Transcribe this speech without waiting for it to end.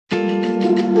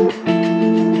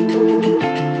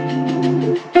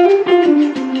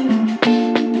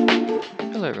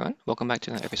back to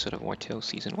another episode of Wartales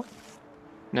Season 1.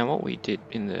 Now what we did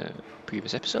in the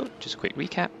previous episode, just a quick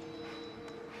recap,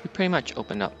 we pretty much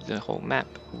opened up the whole map.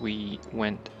 We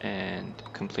went and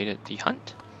completed the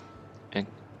hunt and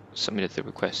submitted the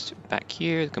request back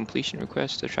here, the completion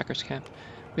request, the tracker's camp.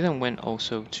 We then went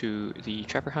also to the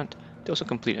trapper hunt to also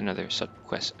complete another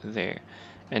sub-quest there.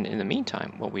 And in the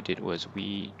meantime, what we did was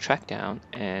we tracked down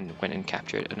and went and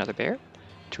captured another bear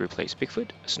to replace Bigfoot,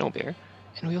 a snow bear,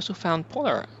 and we also found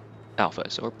polar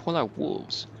alphas or polar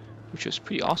wolves, which was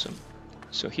pretty awesome.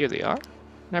 So here they are.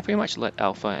 And I pretty much let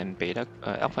alpha and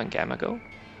gamma go,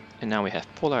 and now we have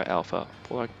polar alpha,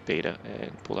 polar beta,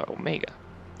 and polar omega.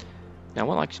 Now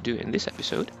what I'd like to do in this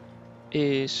episode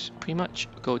is pretty much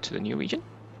go to the new region.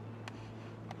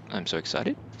 I'm so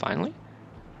excited, finally.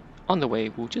 On the way,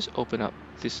 we'll just open up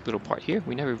this little part here.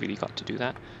 We never really got to do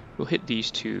that. We'll hit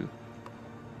these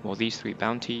these three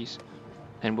bounties,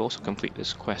 and we'll also complete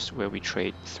this quest where we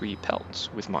trade 3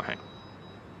 pelts with Marheim.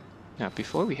 Now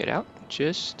before we head out,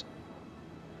 just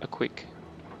quick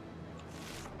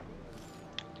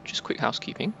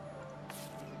housekeeping.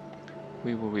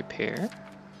 We will repair.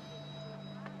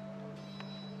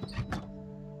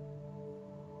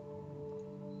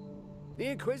 The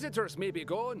Inquisitors may be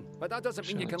gone, but that doesn't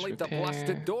mean you can leave the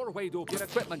blasted door wide open. Your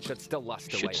equipment should still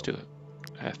last a while. Should still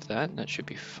have that should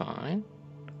be fine.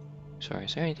 Sorry,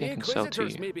 is there anything I can sell to you?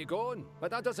 The Inquisitors may be gone,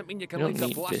 but that doesn't mean you can leave the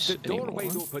blasted door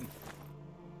wide open.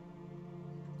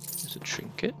 There's a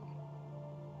trinket.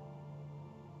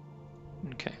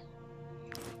 Okay.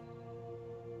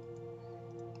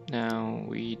 Now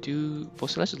we do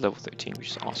Wartales is level 13,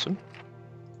 which is awesome.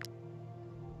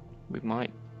 We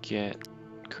might get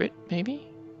crit, maybe?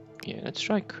 Yeah, let's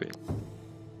try crit.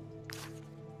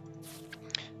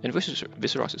 And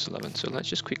Visceros is 11, so let's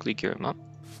just quickly gear him up.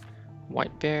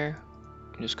 White bear,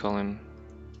 just call him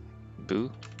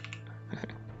Boo.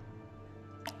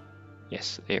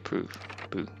 Yes, they approve.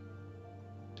 Boo.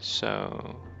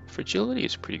 So fragility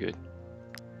is pretty good.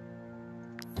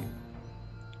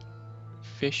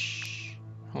 Fish,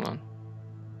 hold on.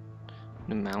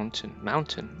 The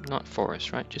mountain, not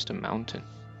forest, right? Just a mountain.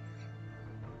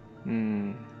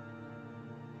 No,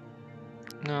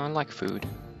 I like food.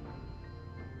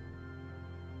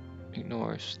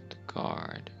 Ignores the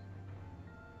guard.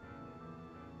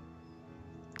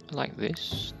 I like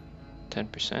this,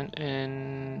 10%,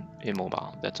 and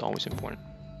immobile. That's always important.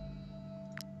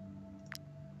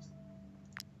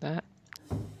 That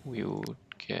we will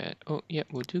get. Oh yeah,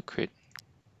 we'll do crit.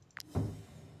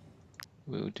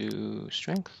 We'll do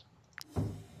strength.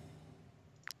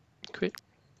 Crit.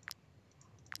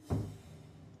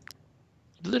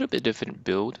 A little bit different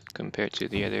build compared to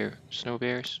the other snow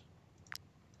bears.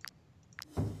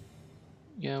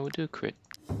 Yeah, we'll do crit.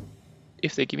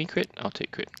 If they give me crit, I'll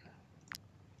take crit.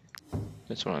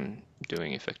 That's what I'm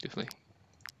doing effectively.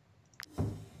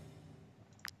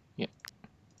 Yeah.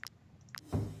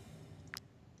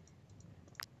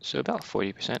 So about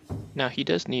 40%. Now he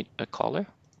does need a collar.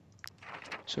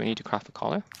 So we need to craft a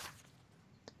collar.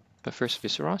 But first,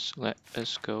 Visceros, let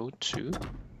us go to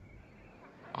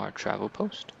our travel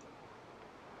post.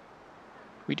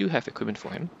 We do have equipment for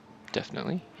him,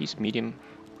 definitely. He's medium.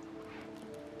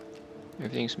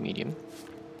 Everything's medium.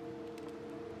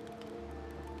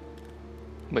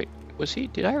 Wait, was he?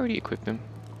 Did I already equip him?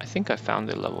 I think I found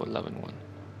the level 11 one.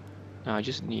 Now I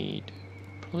just need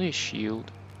probably a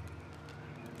shield.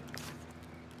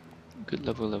 Good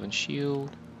level 11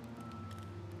 shield.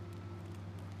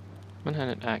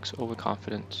 One-handed axe,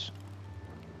 overconfidence.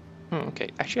 Oh, okay.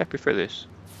 Actually, I prefer this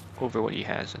over what he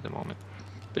has at the moment.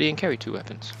 But he can carry 2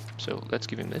 weapons, so let's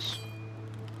give him this.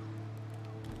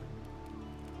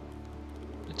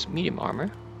 It's medium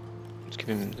armor. Let's give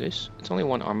him this. It's only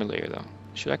 1 armor layer though.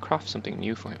 Should I craft something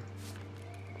new for him?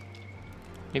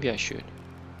 Maybe I should.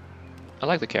 I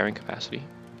like the carrying capacity.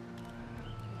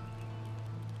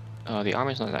 The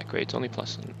armor is not that great. It's only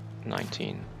plus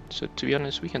 19. So to be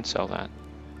honest, we can sell that.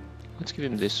 Let's give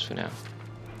him this for now,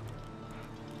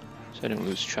 so I don't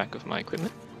lose track of my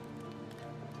equipment.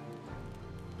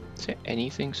 Is there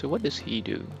anything? So what does he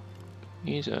do?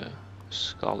 He's a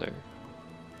scholar.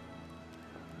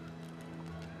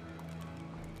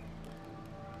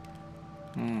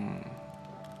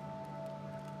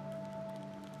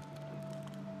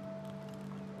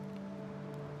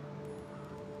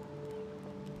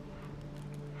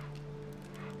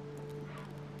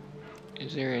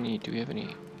 Is there any, do we have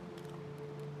any?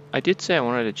 I did say I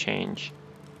wanted to change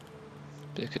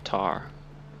the Qatar.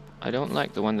 I don't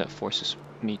like the one that forces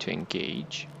me to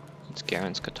engage. It's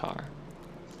Garen's Qatar.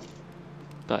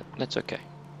 But that's okay.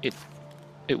 It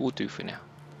will do for now.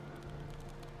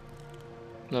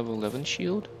 Level 11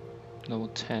 shield. Level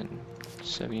 10,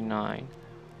 79.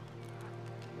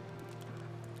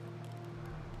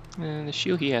 And the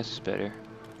shield he has is better.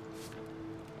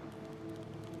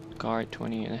 Guard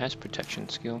 20, and it has protection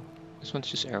skill. This one's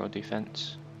just arrow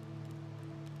defense.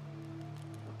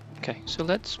 Okay, so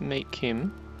let's make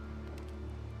him.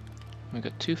 We've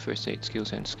got 2 first aid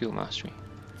skills and skill mastery.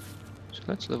 So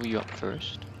let's level you up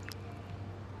first.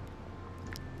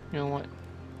 You know what?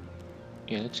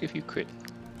 Yeah, let's give you crit.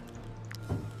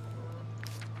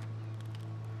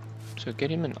 So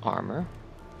get him an armor.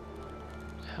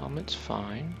 Helmet's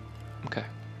fine. Okay,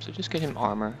 so just get him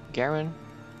armor. Garen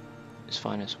is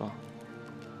fine as well.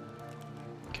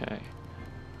 Okay,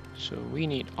 so we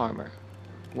need armor.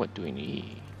 What do we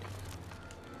need?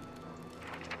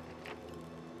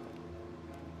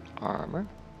 Armor,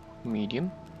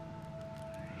 medium,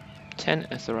 10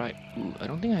 Aetherite. Ooh, I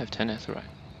don't think I have 10 Aetherite.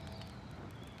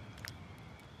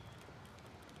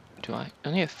 Do I? I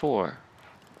only have 4.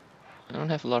 I don't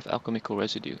have a lot of alchemical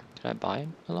residue. Did I buy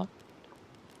a lot?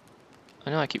 I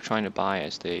know I keep trying to buy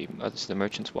as the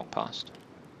merchants walk past.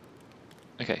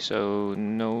 Okay, so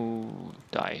no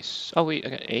dice. Oh wait, I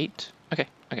got 8. Okay,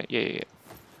 yeah.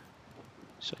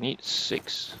 So I need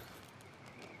 6.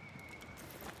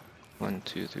 1,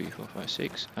 2, 3, 4, 5,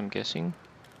 6. I'm guessing.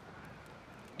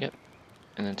 Yep.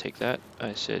 And then take that.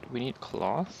 I said we need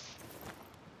cloth,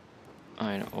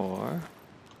 iron ore.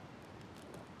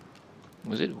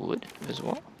 Was it wood as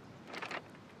well?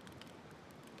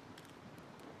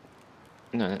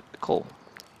 No, coal.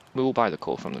 We will buy the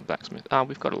coal from the blacksmith. Ah,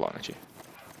 we've got a lot actually.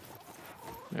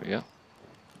 There we go.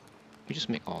 We just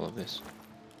make all of this.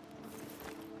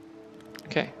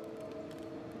 Okay.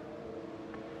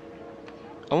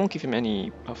 I won't give him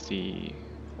any of the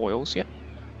oils yet,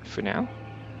 for now.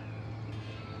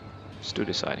 Still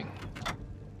deciding.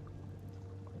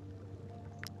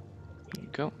 Here you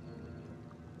go.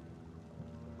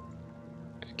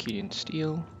 Keyed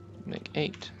steel, make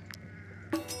 8.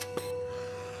 You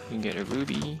can get a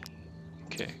ruby.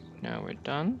 Okay, now we're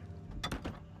done.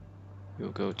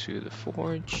 We'll go to the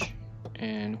forge,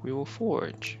 and we will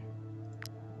forge.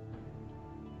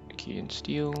 Keyed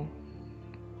steel.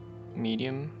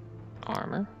 Medium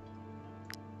armor.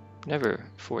 Never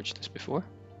forged this before.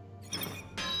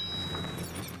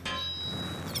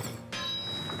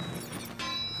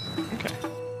 Okay,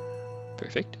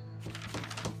 perfect.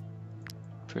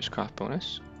 First craft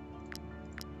bonus.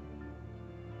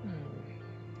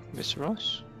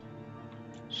 Visceros.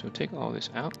 So take all this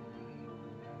out.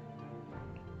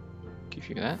 Give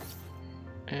you that.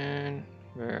 And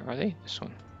where are they? This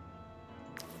one.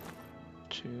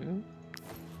 2,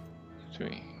 3.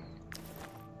 You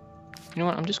know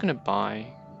what? I'm just gonna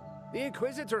buy. The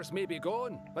Inquisitors may be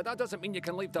gone, but that doesn't mean you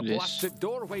can leave the This. blasted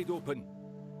door wide open.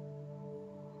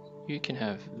 You can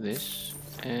have this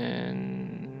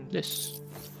and this.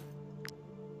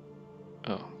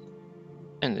 Oh,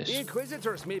 and this. The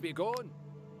Inquisitors may be gone.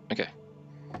 Okay.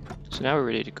 So now we're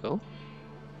ready to go.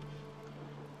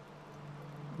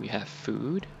 We have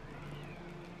food.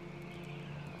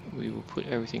 We will put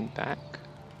everything back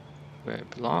where it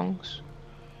belongs.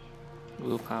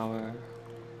 Willpower,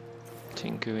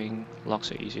 tinkering,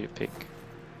 locks are easy to pick.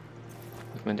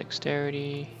 Movement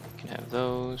dexterity, you can have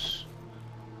those.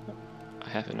 I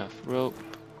have enough rope.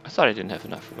 I thought I didn't have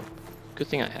enough rope. Good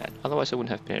thing I had, otherwise I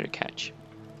wouldn't have been able to catch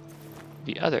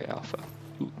the other alpha.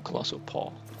 Ooh, colossal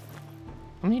paw.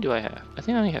 How many do I have? I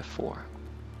think I only have 4.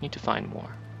 Need to find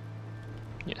more.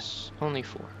 Yes, only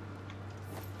 4.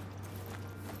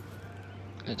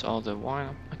 That's all the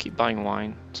wine. I keep buying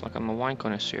wine. It's like I'm a wine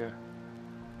connoisseur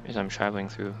as I'm traveling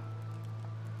through.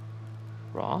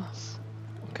 Wrath?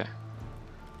 Okay.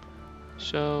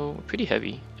 So, pretty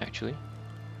heavy, actually.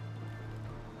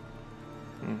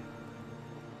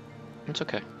 It's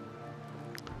okay.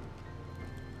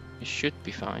 It should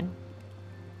be fine.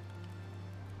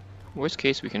 Worst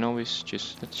case, we can always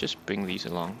let's just bring these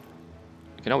along.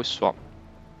 We can always swap.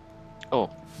 Oh,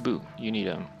 boo, you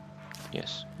need,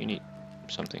 yes, you need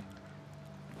something.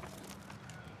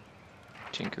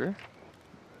 Tinkerer?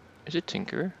 Is it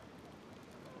Tinkerer?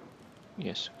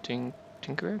 Yes,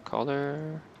 Tinkerer,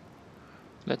 color.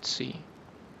 Let's see.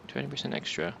 20%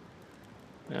 extra.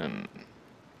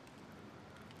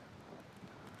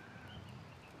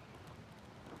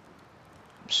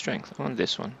 Strength, I want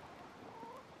this one.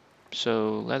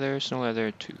 So, leather, snow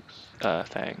leather,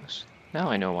 fangs. Now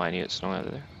I know why I needed snow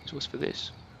leather. This was for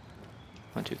this.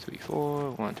 1, 2, 3,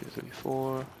 4, 1, 2, 3,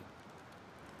 4.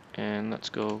 And let's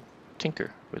go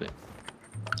tinker with it.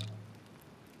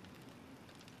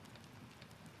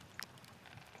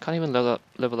 Can't even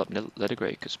level up leather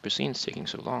grade because Brisene's taking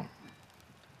so long.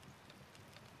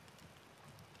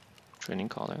 Shining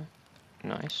collar.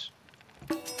 Nice.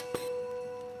 Here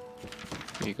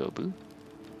you go, Boo.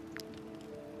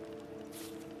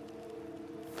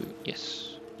 Boo,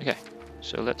 yes. Okay,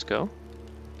 so let's go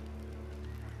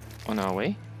on our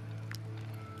way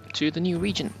to the new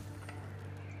region.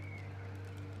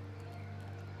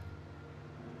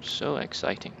 So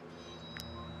exciting.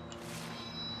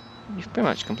 We've pretty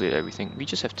much completed everything. We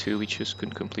just have 2 we just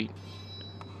couldn't complete.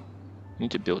 We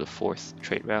need to build a 4th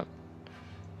trade route.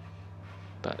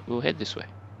 But we'll head this way.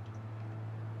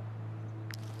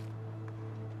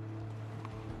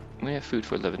 We have food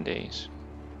for 11 days.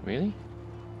 Really?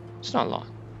 It's not a lot.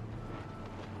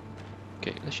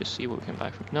 Okay, let's just see what we can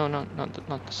buy from. No, not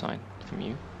the sign from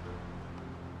you.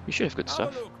 You should have good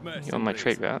stuff. You're on my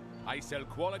trade route. I sell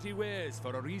quality wares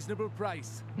for a reasonable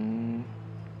price. I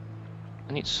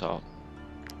need salt.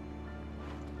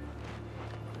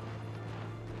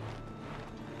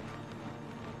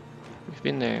 We've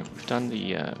been there. We've done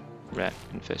the rat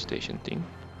infestation thing.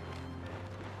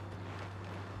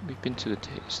 We've been to the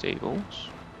stables.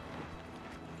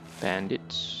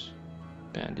 Bandits.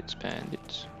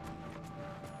 Bandits.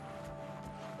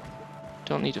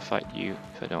 Don't need to fight you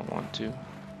if I don't want to.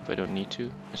 If I don't need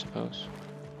to, I suppose.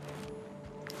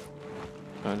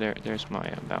 Oh, there's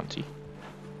my bounty.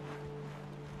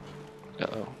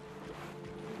 Uh-oh.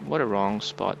 What a wrong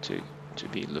spot to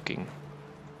be looking.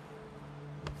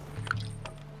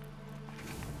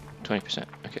 20%.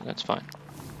 Okay, that's fine.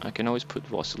 I can always put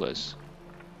Wartales.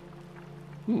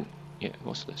 Ooh, yeah,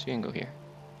 Wartales. You can go here.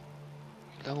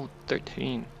 Level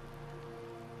 13.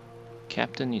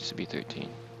 Captain needs to be 13.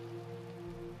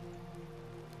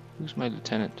 Who's my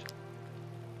lieutenant?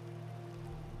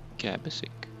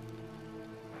 Gabasic.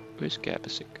 Where's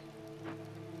Gabasic?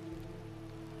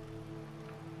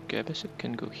 Gabasic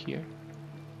can go here.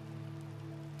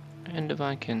 And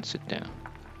Divine can sit down.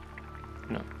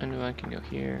 No, and Divine can go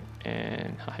here,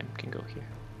 and Marheim can go here.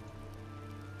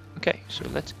 Okay, so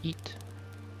let's eat.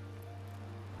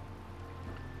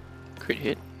 Crit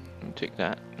hit. We'll take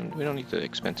that. And we don't need the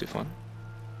expensive one.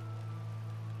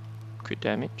 Crit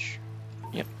damage.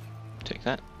 Yep. Take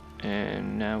that.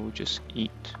 And now we'll just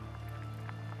eat.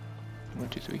 1,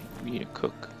 2, 3. We need to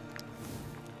cook.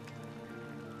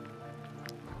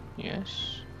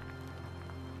 Yes.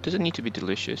 Doesn't need to be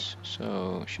delicious.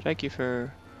 So should I give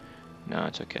her? No,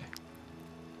 it's okay.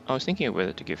 I was thinking of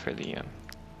whether to give her the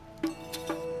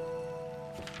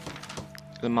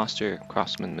Master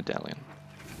Craftsman Medallion.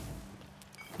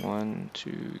 1,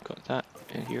 2, got that.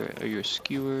 And here are your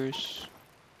skewers.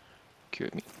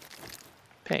 Cured meat.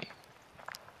 Pay.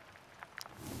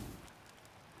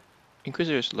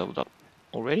 Inquisitor's leveled up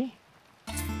already?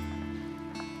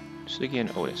 Siggy and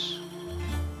Otis.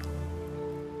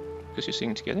 Because you're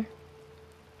singing together?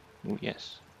 Oh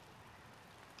yes.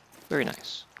 Very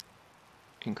nice.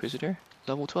 Inquisitor,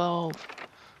 level 12.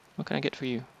 What can I get for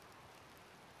you?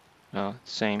 Oh,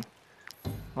 same.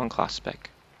 On class spec.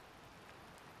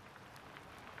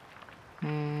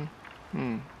 Yeah,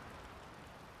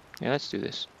 let's do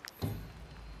this.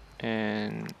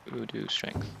 And we'll do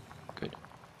strength. Good.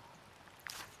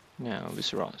 Now,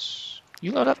 Visceros.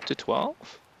 You load up to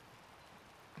 12?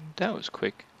 That was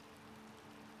quick.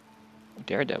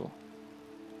 Daredevil.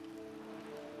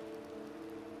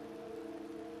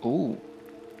 Ooh.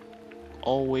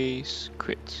 Always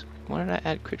crits. Why did I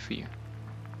add crit for you?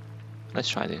 Let's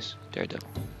try this. Daredevil.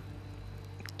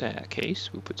 In that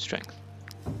case, we'll put strength.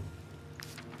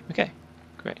 Okay,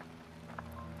 great.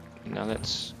 Now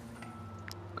let's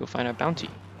go find our bounty.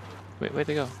 Wait, where'd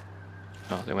they go?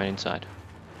 Oh, they went inside.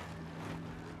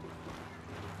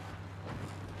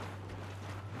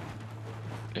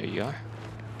 There you are.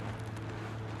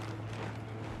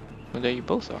 Well, there you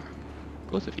both are.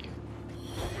 Both of you.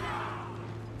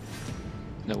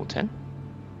 Level 10.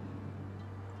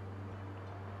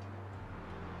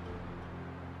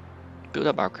 Build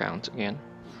up our crowns again.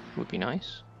 Would be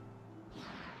nice.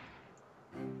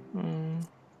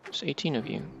 There's 18 of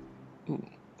you. Ooh,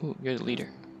 you're the leader.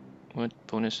 What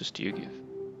bonuses do you give?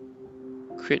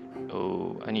 Crit.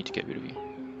 Oh, I need to get rid of you.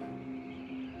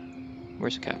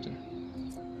 Where's the captain?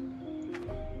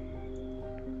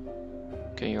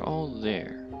 Okay, you're all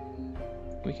there.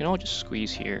 We can all just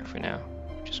squeeze here for now.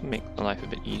 Just make life a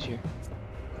bit easier.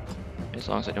 As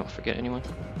long as I don't forget anyone.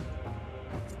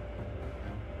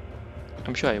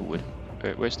 I'm sure I would.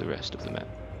 Where's the rest of the map?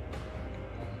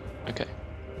 Okay.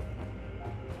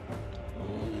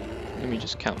 Let me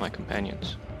just count my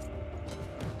companions.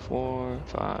 4,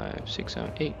 5, 6,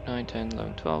 7, 8, 9, 10,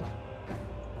 11, 12,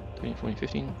 13, 14,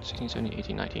 15, 16, 17,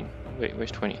 18, 19. Wait,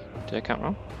 where's 20? Did I count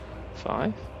wrong?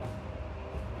 5?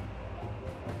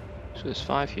 So there's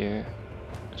 5 here.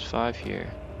 There's 5 here.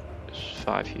 There's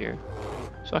 5 here.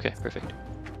 So okay, perfect.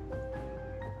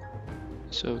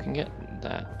 So we can get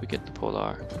that. We get the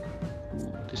polar.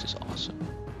 Ooh, this is awesome.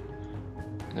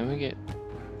 And then we get.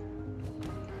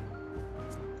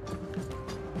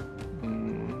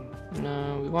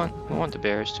 No, we want the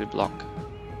bears to block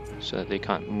so that they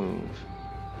can't move.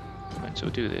 Right, so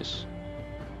we'll do this.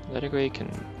 Lettergrey can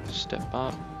step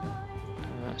up.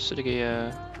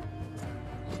 Sidegea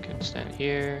can stand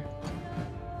here.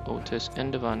 Otis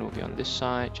and Devan will be on this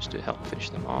side just to help finish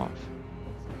them off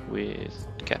with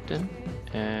the captain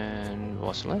and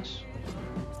Wartales.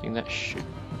 I think that should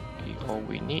be all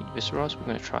we need. Viseros, we're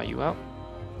going to try you out.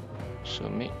 So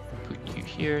put you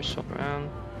here, swap around.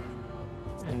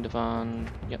 And Devan,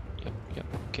 yep.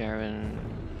 Garen,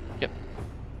 yep.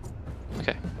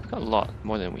 Okay, we've got a lot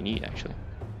more than we need actually.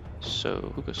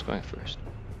 So who goes going first?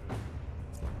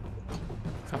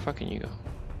 How far can you go?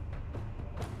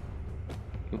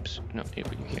 Oops, no, you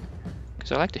here.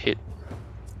 Because I like to hit.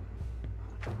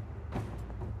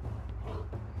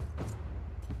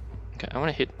 Okay, I want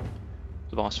to hit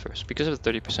the boss first because of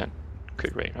the 30%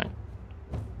 crit rate, right?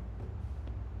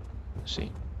 Let's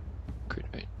see, crit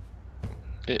rate.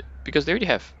 Because they already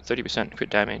have 30% crit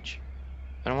damage.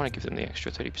 I don't want to give them the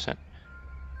extra 30%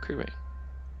 crit rate.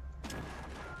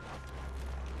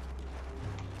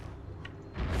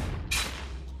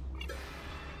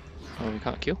 Oh, we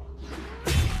can't kill?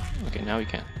 Okay, now we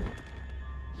can.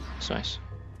 That's nice.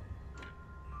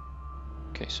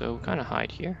 Okay, so kind of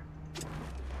hide here.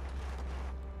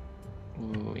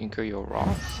 Ooh, incur your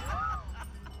wrath.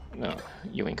 No,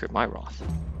 you incurred my wrath.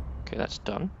 Okay, that's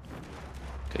done.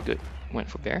 Okay, good. Went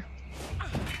for bear.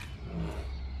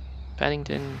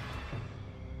 Paddington.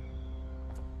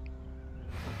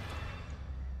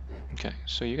 Okay,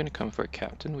 so you're gonna come for a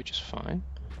captain, which is fine.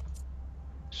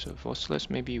 So Wartales,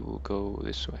 maybe we'll go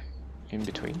this way, in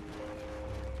between.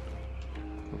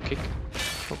 We'll kick.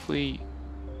 Hopefully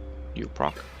you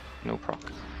proc. No proc.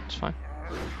 It's fine.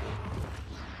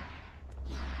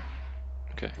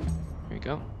 Okay, here we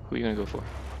go. Who are you gonna go for?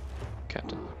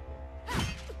 Captain.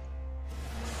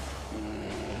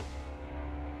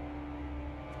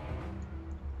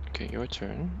 Okay, your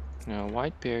turn. Now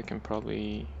white bear can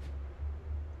probably.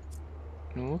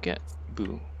 We'll get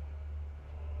Boo.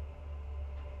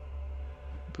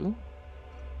 Boo?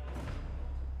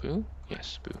 Boo?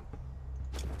 Yes, Boo.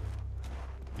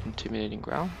 Intimidating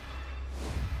growl.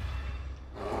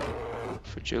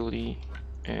 Fragility,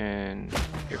 and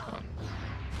you're gone.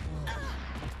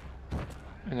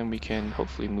 And then we can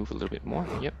hopefully move a little bit more.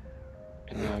 Yep.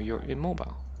 And now you're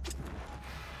immobile.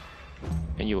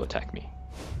 And you'll attack me.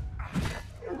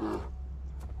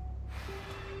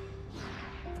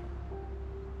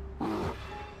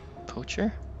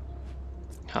 Poacher.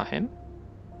 Marheim.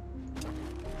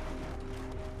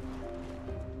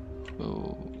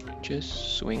 We'll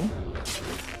just swing.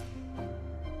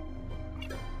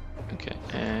 Okay,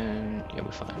 and yeah,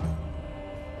 we're fine.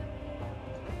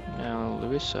 Now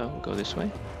Larissa will go this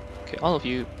way. Okay, all of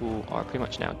you who are pretty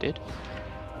much now dead.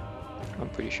 I'm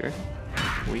pretty sure.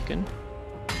 Weaken.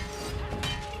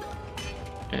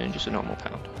 And just a normal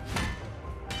pound.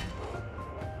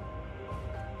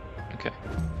 Okay,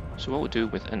 so what we'll do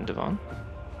with Endeavon,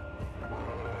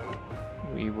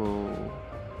 we will...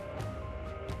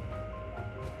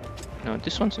 No,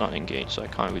 this one's not engaged, so I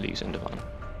can't release Endeavon.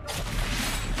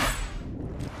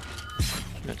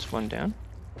 That's one down.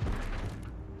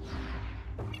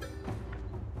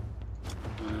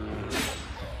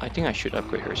 I think I should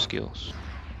upgrade her skills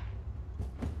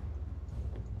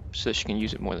so that she can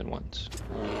use it more than once.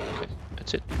 Okay,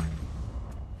 that's it.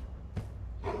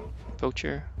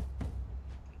 Poacher,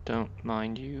 don't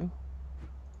mind you.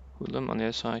 Hoodlum on the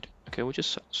other side. Okay, we'll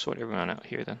just sort everyone out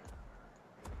here then.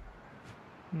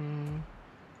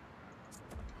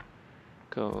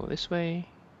 Go this way.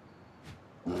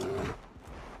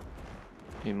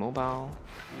 Immobile.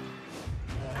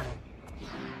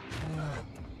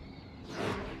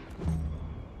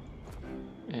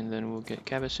 And then we'll get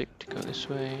Kabasik to go this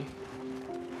way.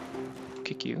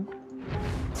 Kick you.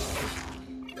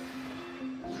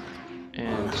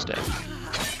 And stab.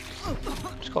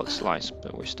 It's called slice,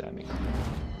 but we're stabbing.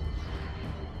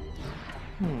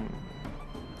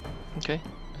 Okay.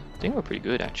 I think we're pretty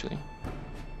good actually.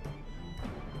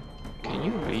 Can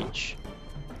you reach?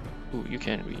 Ooh, you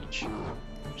can reach.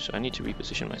 So I need to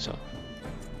reposition myself.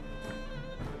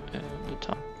 At the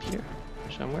top here,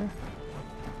 somewhere.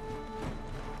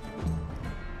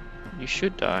 You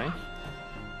should die.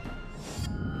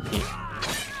 Yeah.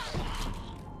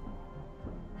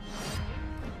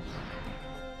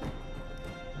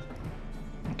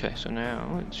 Okay, so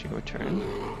now it's your turn.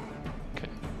 Okay,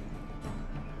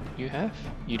 you have?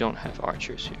 You don't have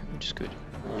archers here, which is good.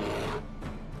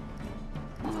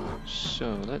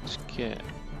 So let's get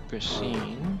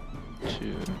Bracine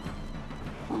to...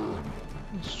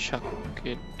 Let's chuck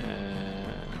it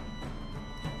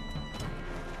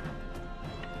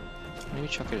maybe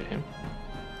chuck it at him.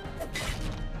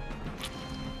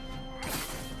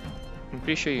 I'm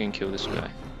pretty sure you can kill this guy.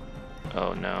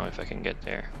 Oh no, if I can get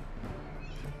there.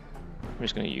 I'm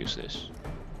just gonna use this.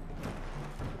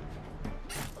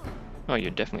 Oh,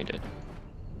 you're definitely dead.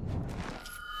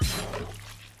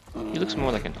 He looks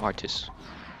more like an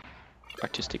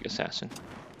artistic assassin.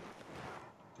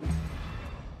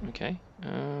 Okay,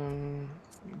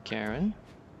 Garen.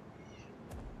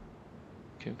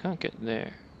 Okay, we can't get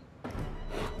there.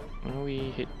 Why don't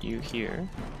we hit you here?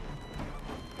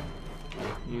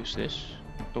 Use this.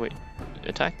 Oh wait,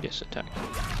 attack? Yes, attack.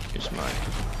 Here's my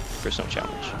personal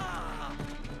challenge.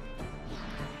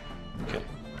 Okay,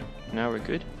 now we're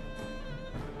good.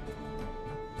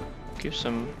 Give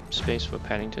some space for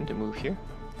Paddington to move here.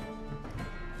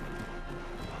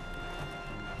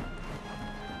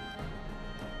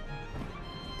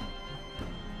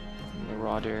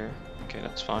 Marauder, okay,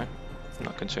 that's fine. I'm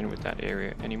not concerned with that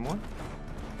area anymore.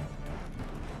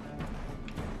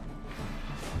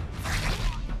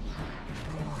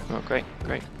 Oh, great,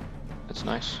 great. That's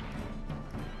nice.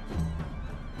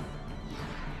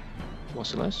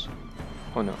 Wartales?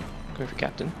 Oh no, going for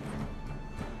Captain.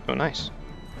 Oh, nice.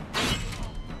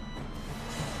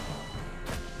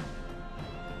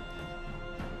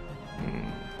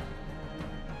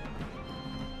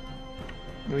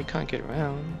 We can't get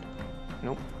around.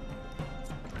 Nope.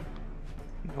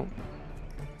 Nope.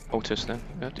 Otis then.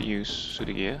 We have to use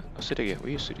Sudigia. Oh, Sudigia.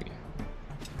 We use Sudigia.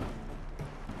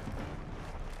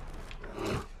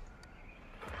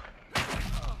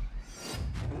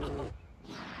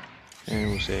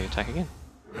 And we'll say attack again.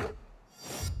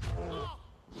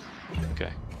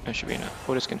 Okay, that should be enough.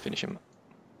 Otis can finish him up.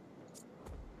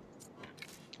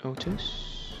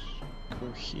 Otis,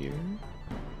 go here.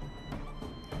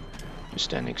 Just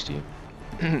stand next to you.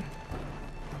 There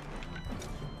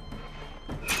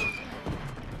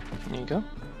you go.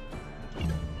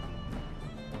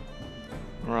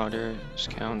 Marauder,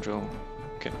 Scoundrel.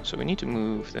 Okay, so we need to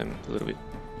move them a little bit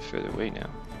further away now.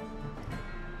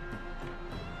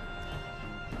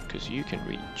 Because you can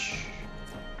reach.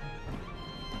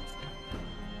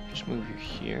 Just move you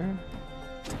here.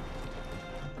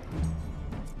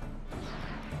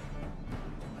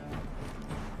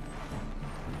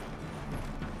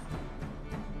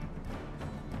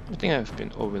 I think I've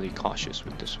been overly cautious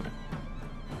with this one.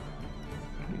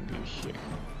 Move you here.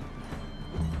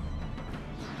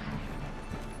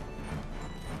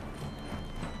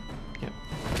 Yep,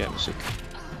 get sick.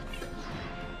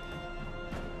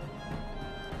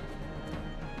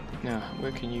 Now,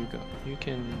 where can you go? You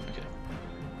can... okay.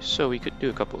 So we could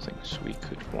do a couple of things. We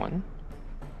could, one,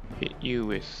 hit you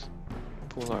with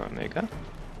Polar Omega.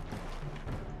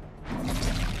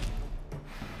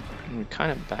 And we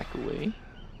kind of back away,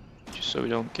 just so we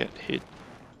don't get hit,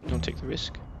 don't take the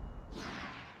risk.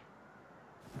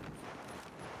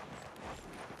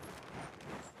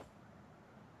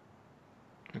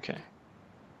 Okay.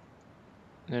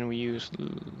 Then we use... do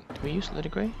we use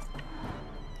Ledigray?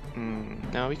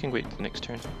 Now we can wait till the next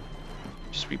turn.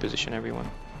 Just reposition everyone.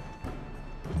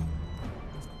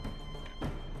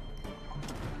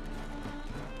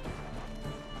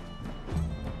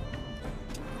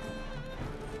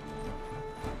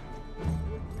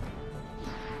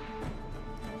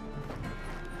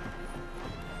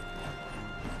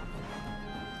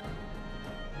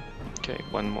 Okay,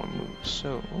 one more move.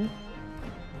 So we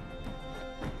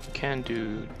can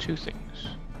do two things.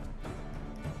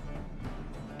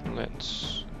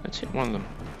 Let's hit one of them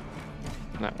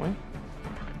that way.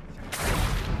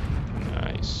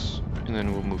 Nice. And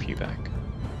then we'll move you back.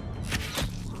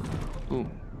 Ooh,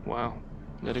 wow.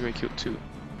 Ledigray killed two.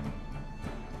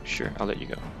 Sure, I'll let you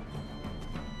go.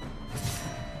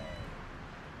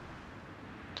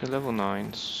 They're level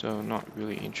 9, so not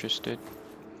really interested.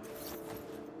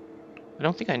 I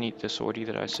don't think I need the sortie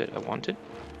that I said I wanted,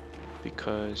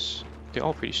 because they're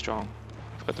all pretty strong.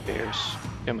 I've got the bears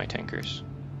and my tankers.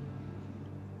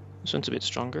 This one's a bit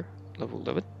stronger, level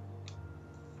 11.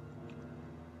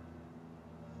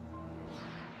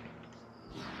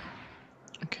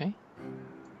 Okay.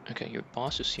 Okay, your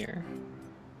boss is here.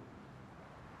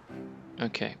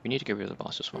 Okay, we need to get rid of the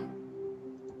boss as well.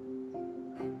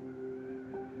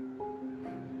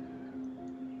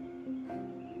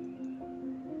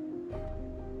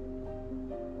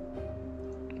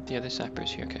 The other sapper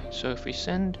is here. Okay, so if we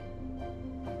send...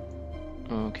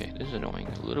 okay, this is annoying.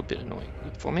 A little bit annoying.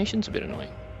 The formation's a bit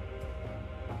annoying.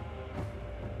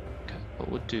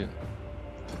 we'll do.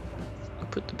 We'll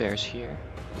put the bears here.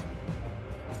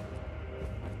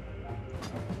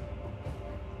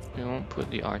 We won't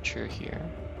put the archer here.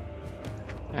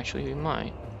 Actually, we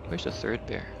might. Where's the third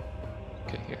bear?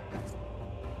 Okay, here.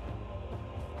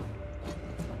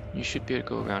 You should be able to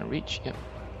go around reach. Yep.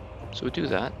 So we'll do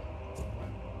that.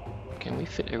 Can we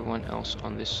fit everyone else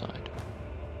on this side?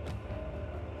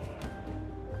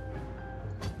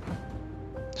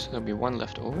 So there'll be one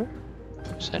left over.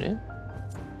 Is that it?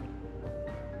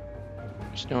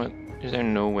 Is there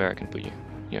nowhere I can put you?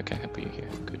 Yeah, okay, I can put you here.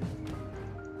 Good.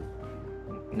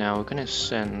 Now we're gonna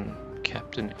send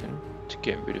Captain in to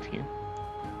get rid of you.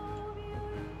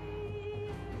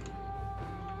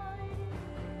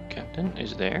 Captain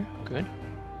is there. Good.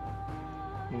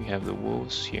 We have the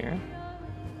wolves here.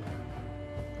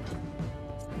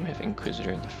 We have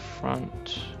Inquisitor at the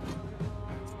front.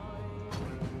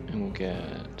 And we'll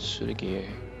get Sudagear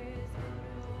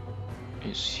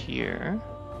is here.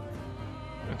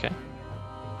 Okay.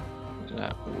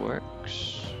 That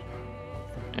works.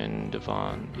 And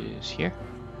Devon is here.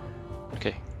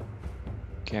 Okay.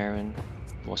 Garen,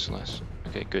 Wartales.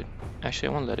 Okay, good. Actually,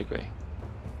 I want Lettergrey.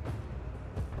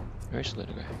 Where's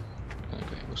Lettergrey?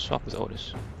 Lettergrey. We'll swap with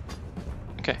Otis.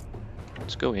 Okay.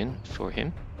 Let's go in for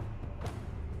him.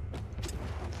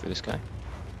 For this guy.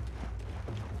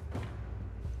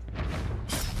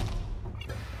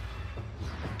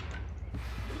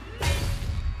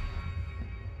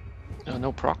 Oh,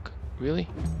 no proc? Really?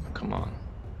 Come on.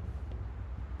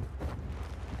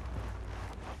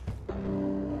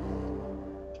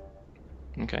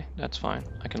 Okay, that's fine.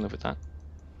 I can live with that.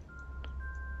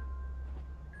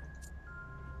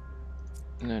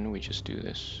 And then we just do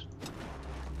this.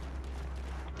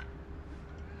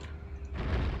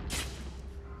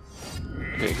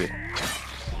 Okay, good.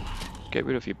 Get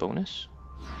rid of your bonus.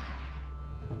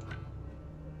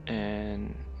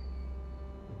 And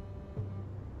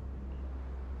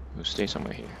we'll stay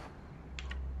somewhere here.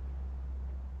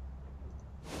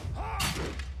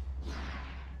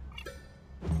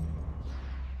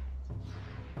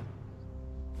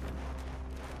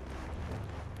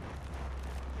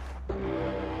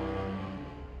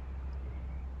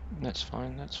 That's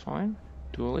fine, that's fine.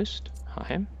 Duelist,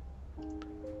 Marheim.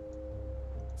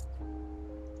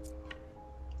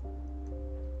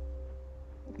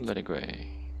 Lettergrey.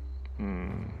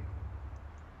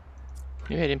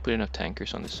 Maybe I didn't put enough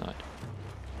tankers on this side.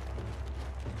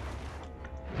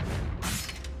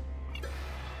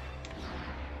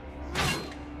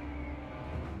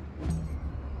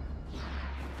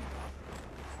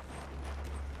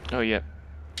 Oh, yep.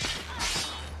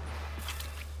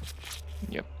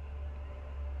 Yep.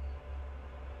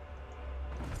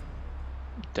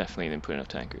 Definitely didn't put enough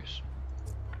tankers.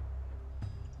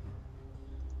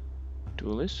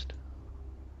 Duelist?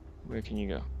 Where can you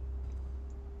go?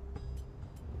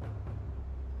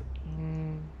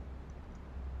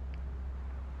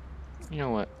 You know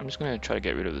what? I'm just gonna try to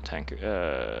get rid of the tanker.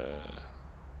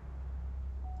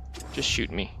 Just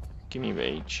shoot me. Give me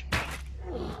rage.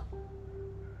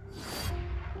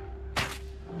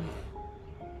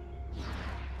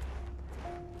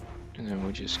 And then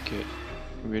we'll just get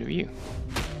rid of you.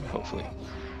 Hopefully.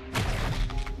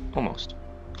 Almost.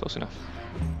 Close enough.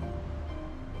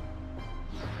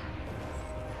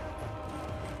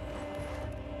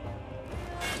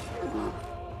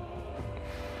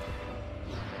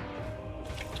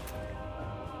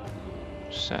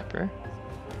 Sapper.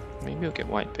 Maybe I'll get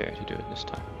White Bear to do it this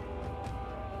time.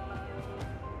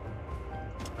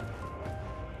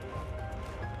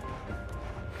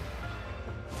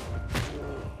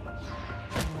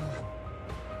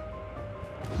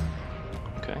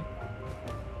 Okay.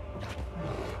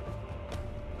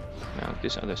 Now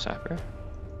this other Sapper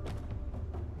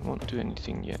won't do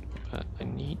anything yet, but I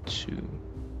need to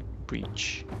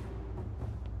breach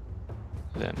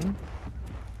them.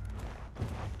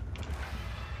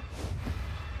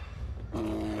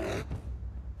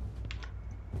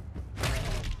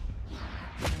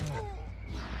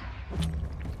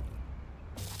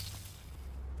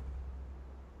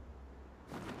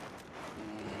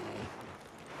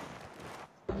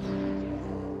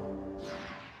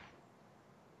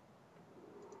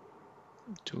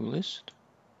 Duelist.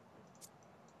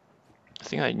 I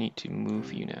think I need to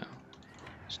move you now.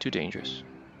 It's too dangerous.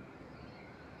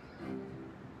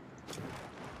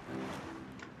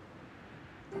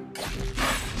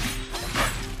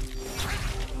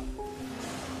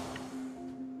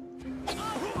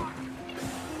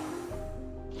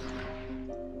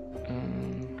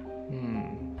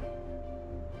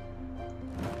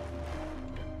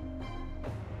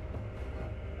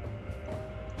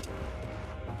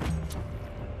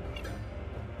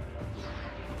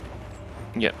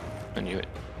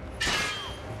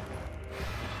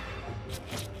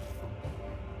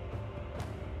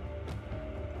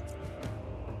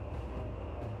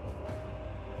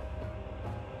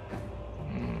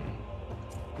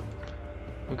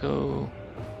 go.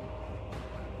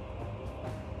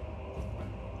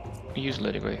 Use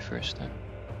Leathergrey first then.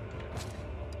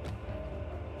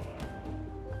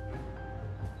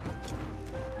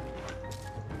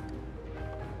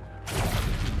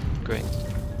 Great.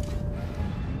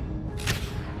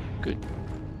 Good.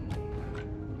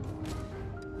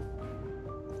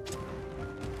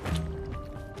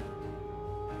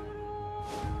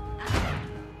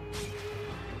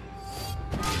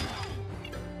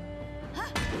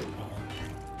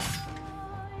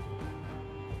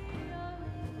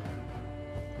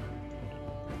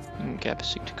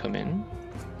 Gapasig to come in.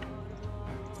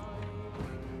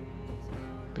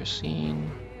 Bracine.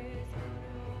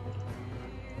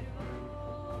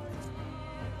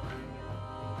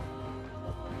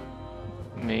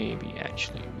 Maybe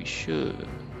actually we should.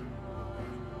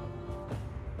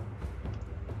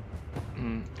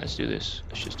 Let's do this.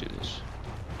 Let's just do this.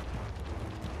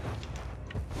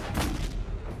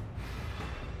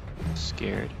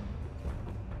 Scared.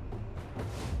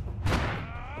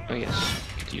 Oh yes,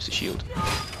 get to use the shield.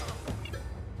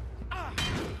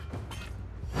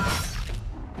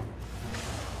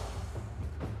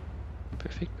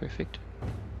 Perfect, perfect.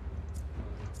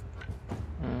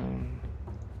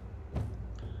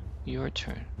 Your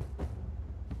turn.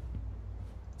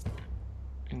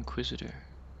 Inquisitor.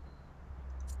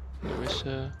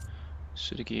 Larissa,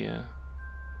 Sudagia.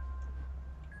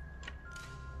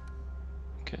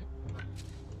 Okay.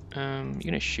 You're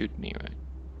gonna shoot me, right?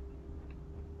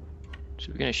 So if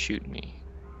you're gonna shoot me,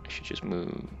 I should just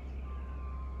move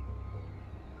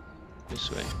this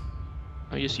way.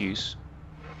 I'll just use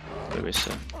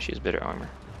Larissa. She has better armor.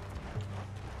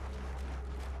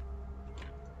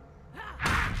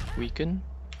 Weaken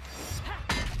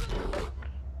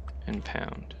and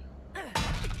pound.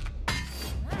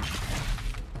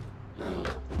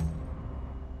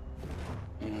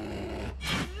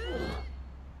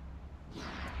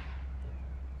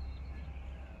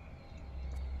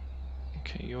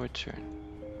 Okay, your turn.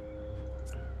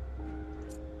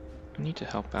 I need to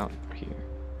help out here.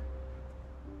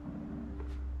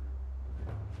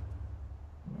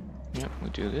 Yep,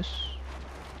 we'll do this.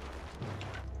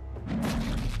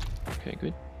 Okay,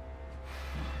 good.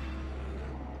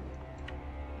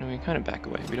 And we kind of back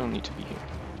away. We don't need to be here.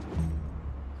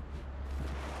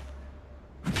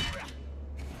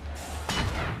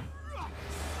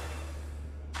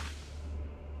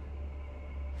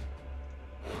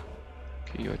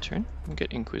 Okay, your turn. We'll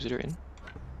get Inquisitor in.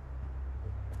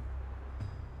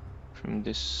 From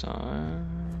this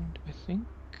side, I think.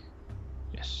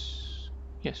 Yes.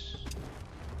 Yes.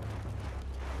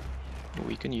 We'll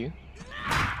weaken you.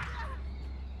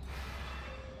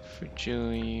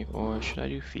 Fragility, or should I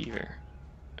do Fever?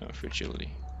 Oh,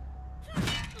 Fragility.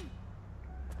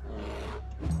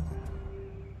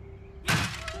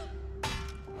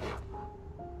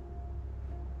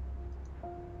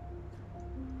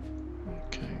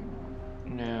 Okay,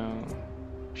 now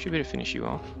should be able to finish you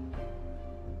off.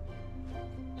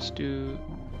 Let's do.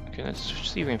 Okay, let's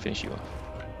see if we can finish you off.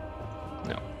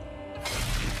 No.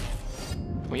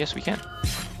 Well, yes, we can.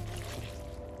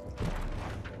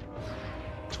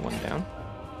 One down.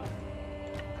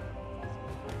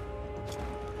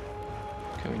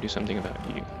 Can we do something about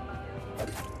you?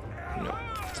 No.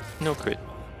 No crit.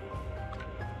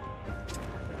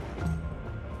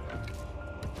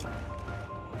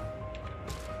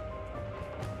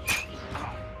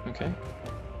 Okay.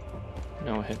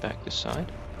 Now we'll head back this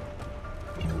side.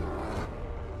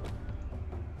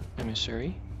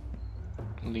 Emissary.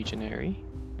 Legionary.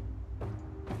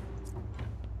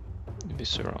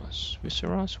 Visceros.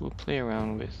 Visceros we'll play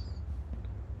around with.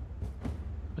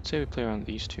 Let's say we play around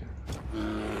these two.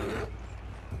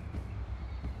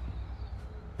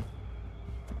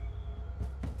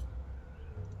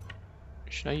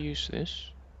 Should I use this?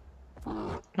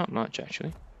 Not much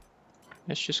actually.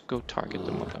 Let's just go target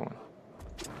them with that one.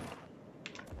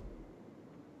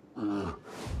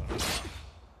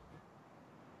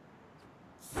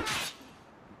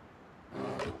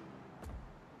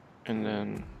 And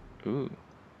then, ooh.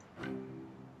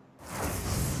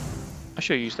 I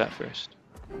should have used that first.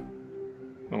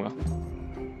 Oh well.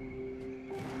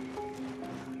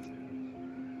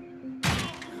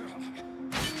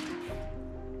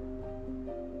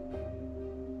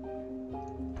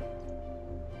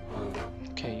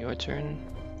 Okay, your turn.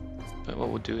 But what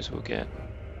we'll do is we'll get...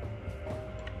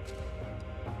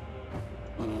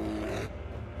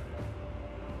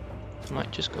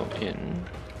 might just go in.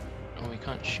 Oh, we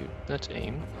can't shoot. Let's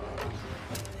aim.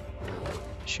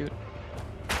 Shoot.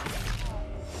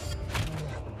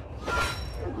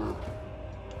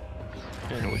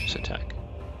 And we'll just attack.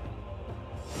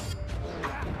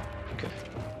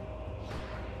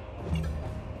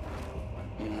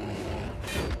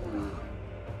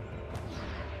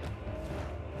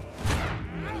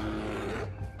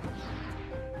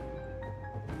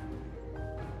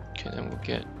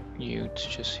 get you to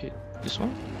just hit this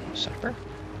one, Sapper.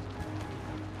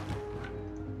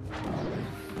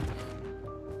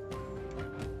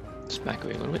 Let's back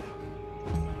away a little bit.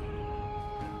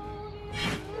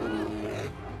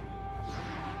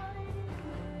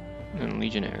 And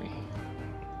Legionary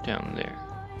down there.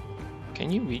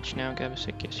 Can you reach now,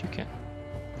 Gavasek? Yes, you can.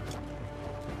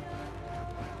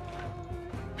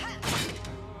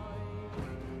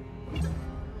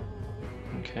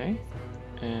 Okay,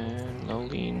 and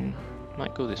Lowleen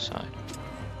might go this side.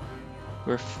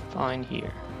 We're fine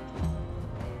here.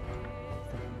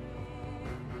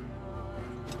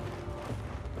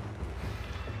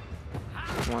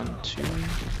 One, two.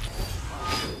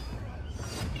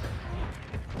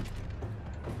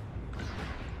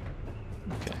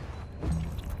 Okay.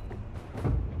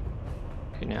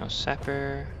 Okay, now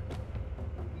Sapper.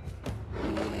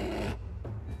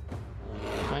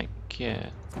 Might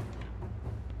get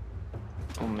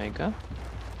Omega.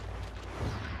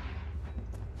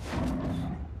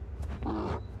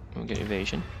 We'll get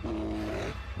evasion.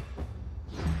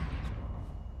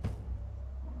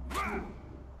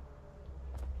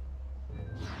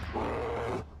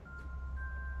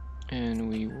 And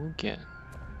we will get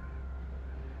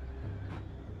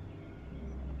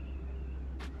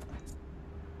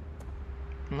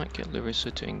might get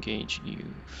Larissa to engage you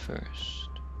first.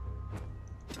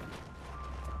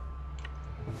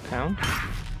 Pound.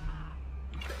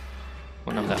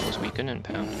 One of that was weakened and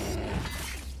pound.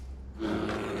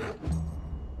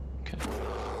 Okay.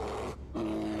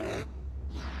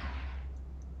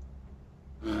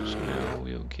 So now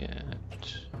we'll get...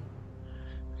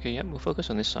 Okay, yep, we'll focus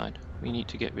on this side. We need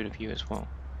to get rid of you as well.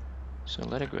 So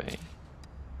letter grey.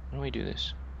 How do we do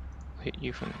this? I'll hit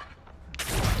you from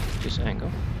this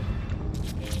angle.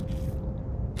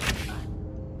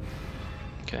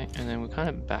 Okay, and then we'll kind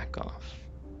of back off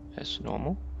as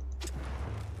normal.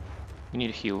 We need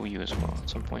to heal you as well at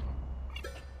some point.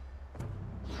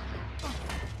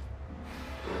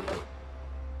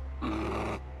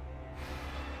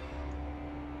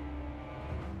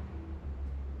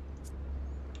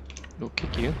 We'll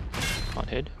kick you,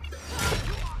 hothead,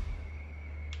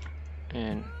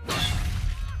 and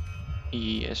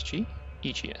ESG,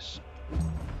 EGS.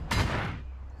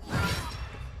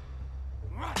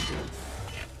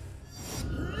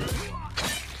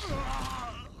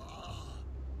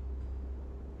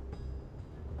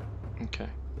 Okay.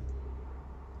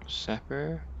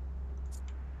 Sapper.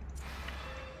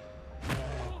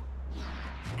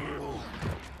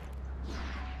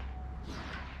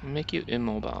 Make you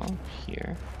immobile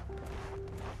here.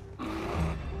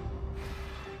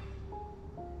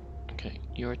 Okay,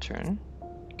 your turn.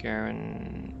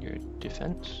 Garen, your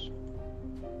defense.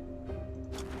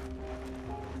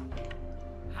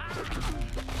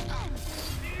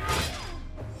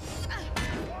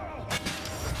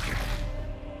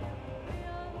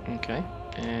 Okay,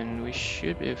 and we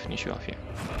should be able to finish you off here.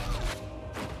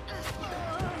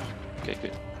 Okay,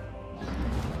 good.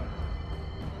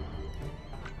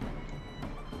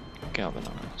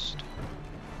 Galvanized.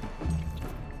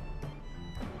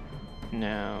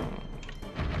 Now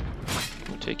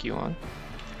we'll take you on.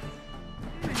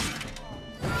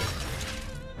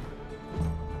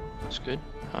 That's good.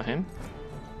 Marheim.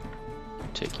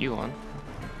 Take you on.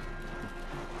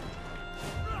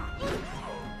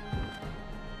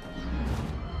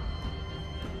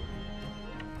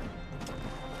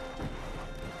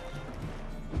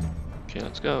 Okay,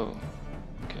 let's go.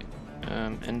 Okay,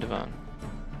 Endevan.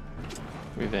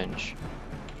 Revenge.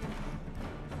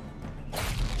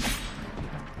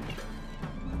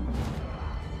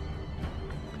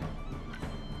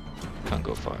 Can't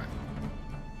go far.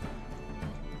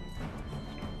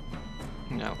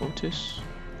 Now Otis.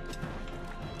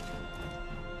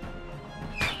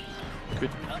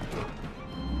 Good.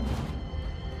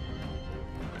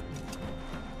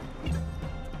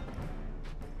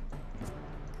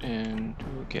 And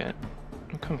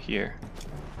we'll come here.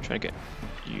 Try to get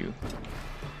you.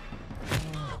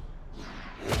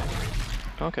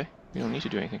 Okay, we don't need to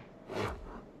do anything.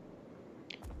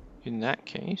 In that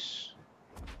case,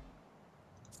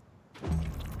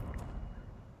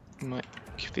 we might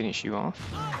finish you off.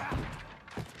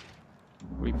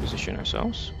 Reposition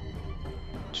ourselves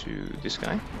to this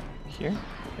guy here,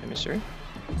 emissary,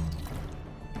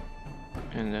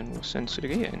 and then we'll send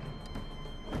Sudiga in.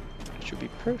 It should be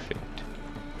perfect.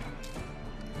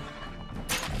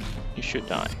 You should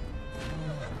die.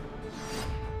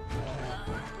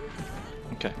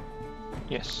 Okay.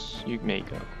 Yes, you may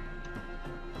go.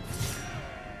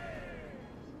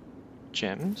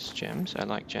 Gems, gems. I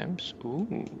like gems.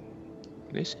 Ooh,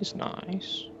 this is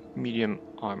nice. Medium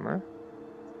armor.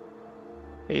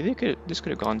 Hey, this could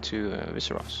have gone to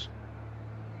Viseros.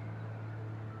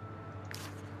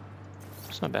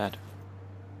 It's not bad.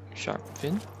 Sharp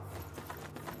fin.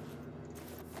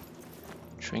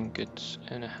 Trinkets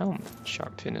and a helmet.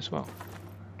 Sharp fin as well.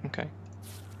 Okay.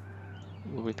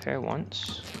 We'll repair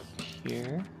once.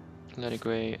 Here. Letter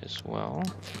grey as well.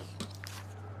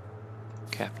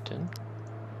 Captain.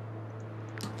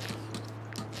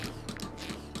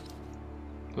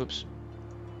 Oops.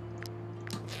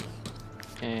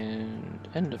 And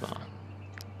Enderman.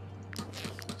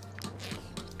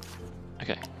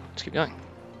 Okay, let's keep going.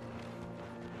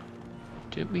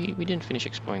 We didn't finish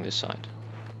exploring this side.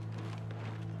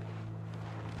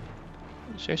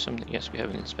 Is there something? Yes, we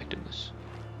haven't inspected this.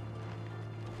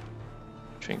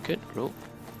 Trinket, rope,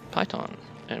 python.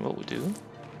 And what we'll do,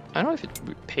 I don't know if it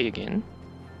would pay again,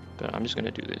 but I'm just gonna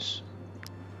do this.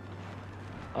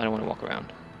 I don't want to walk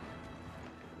around.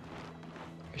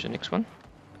 Here's the next one.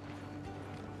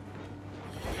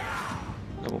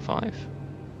 Level 5.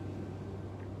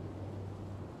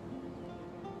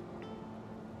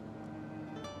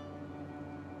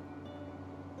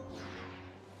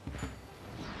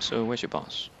 So where's your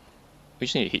boss? We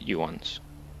just need to hit you once.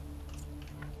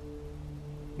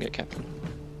 Get Captain.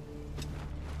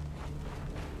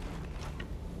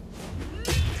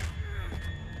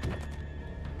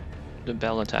 The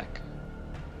bell attack.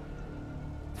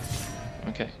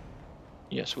 Okay.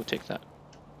 Yes, we'll take that.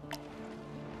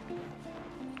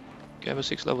 Level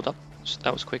 6 leveled up.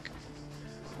 That was quick.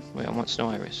 Wait, I want Snow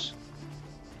Iris.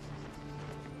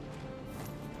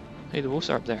 Hey, the wolves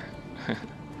are up there.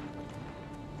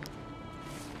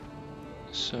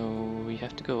 So we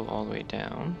have to go all the way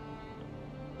down.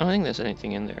 I don't think there's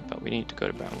anything in there, but we need to go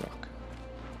to Brownrock.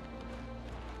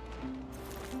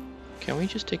 Can we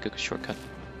just take a shortcut?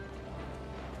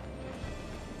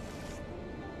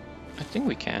 I think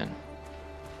we can.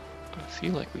 I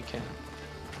feel like we can.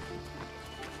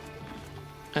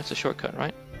 That's a shortcut,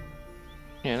 right?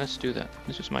 Yeah, let's do that.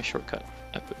 This is my shortcut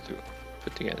I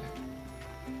put together.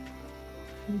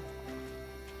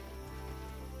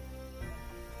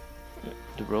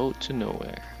 The road to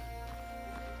nowhere.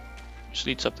 Just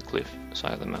leads up the cliff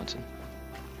side of the mountain.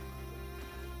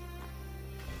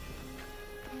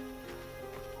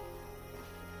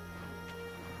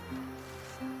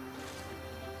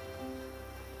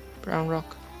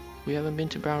 Brownrock. We haven't been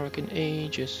to Brownrock in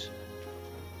ages.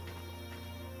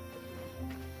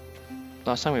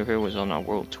 Last time we were here was on our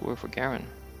world tour for Garen.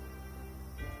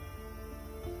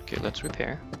 Okay, let's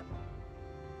repair.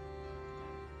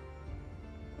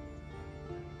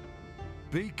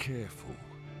 Be careful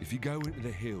if you go into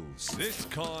the hills. This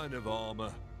kind of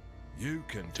armor, you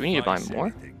can. Do we need to buy more?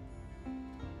 Anything.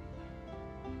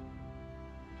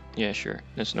 Yeah, sure.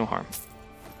 There's no harm.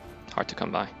 Hard to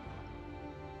come by.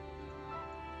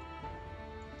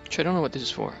 Actually, I don't know what this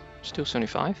is for. Still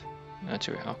 75? That's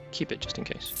alright. I'll keep it just in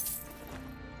case.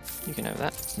 You can have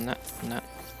that and that and that.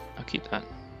 I'll keep that.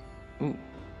 Ooh.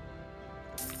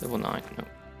 Level 9. No.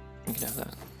 You can have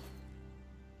that.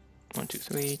 1, 2,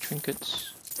 3.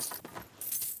 Trinkets.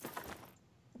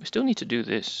 We still need to do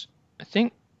this. I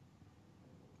think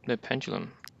the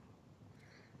pendulum.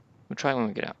 We'll try when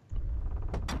we get out.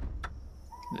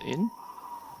 The inn.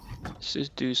 Let's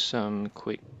just do some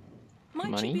quick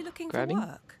money you be looking grabbing. For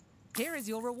work? Here is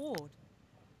your reward.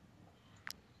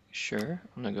 Sure,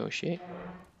 I'll negotiate.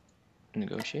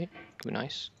 Negotiate. Ooh,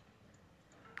 nice.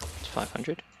 It's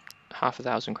 500.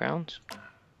 500 crowns.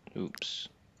 Oops.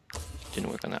 Didn't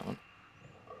work on that one.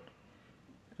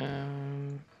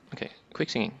 Okay, quick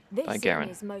singing by Garen.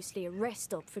 This is mostly a rest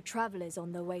stop for travellers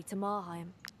on their way to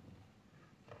Marheim.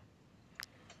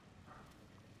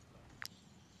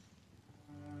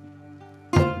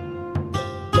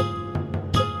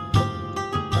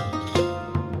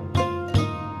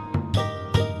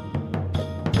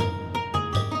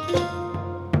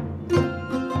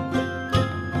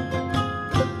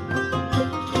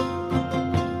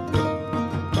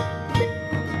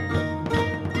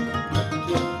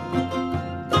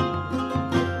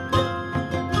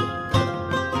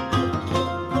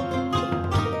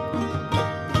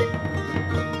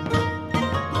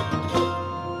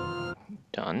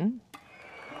 Done.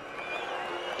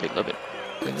 They love it.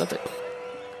 They love it.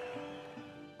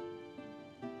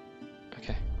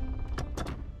 Okay.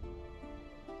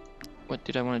 What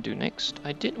did I want to do next?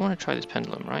 I did want to try this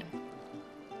pendulum, right?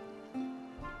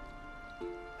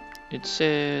 It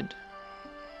said...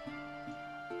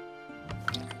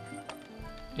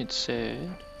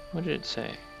 What did it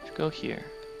say? Go here.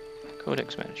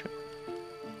 Codex management.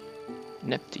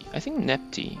 Nepti. I think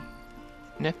Nepti.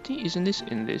 Nepti, isn't this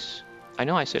in this? I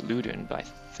know I said Ludin, but I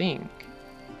think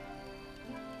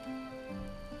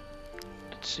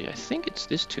Let's see, I think it's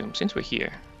this tomb, since we're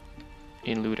here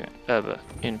in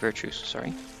in Virtues,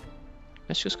 sorry.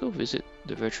 Let's just go visit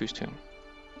the Virtues tomb.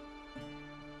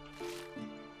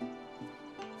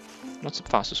 What's the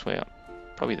fastest way up?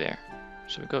 Probably there.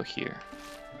 So we go here.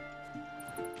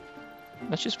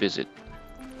 Let's just visit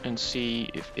and see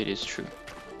if it is true.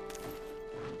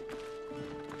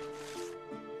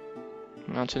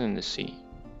 Mountain in the sea.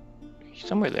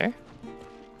 Somewhere there?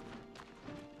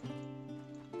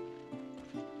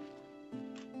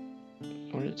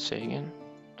 What did it say again?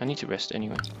 I need to rest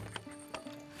anyway.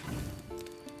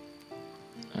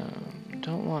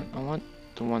 I want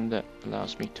the one that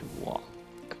allows me to walk.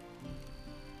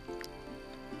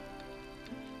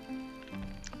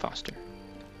 Faster.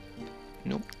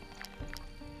 Nope.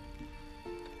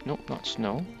 Nope, not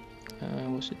snow.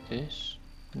 Was it this?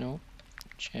 Nope.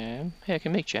 Jam. Hey, I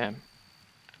can make jam.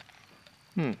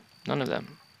 None of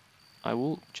them. I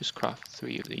will just craft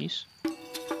 3 of these.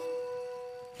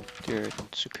 They're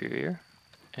superior.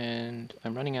 And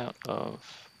I'm running out of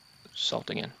salt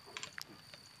again.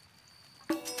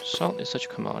 Salt is such a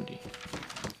commodity.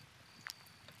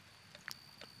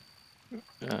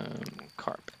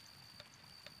 Carp.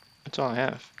 That's all I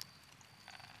have.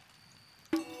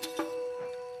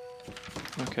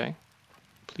 Okay.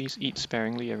 Please eat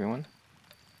sparingly, everyone.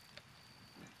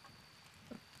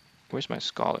 Where's my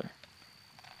scholar?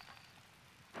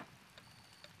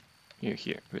 You're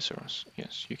here, Viseros.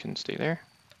 Yes, you can stay there.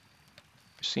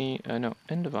 See, no,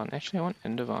 Endovan. Actually, I want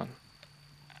Endovan.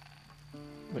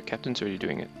 But Captain's already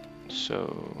doing it.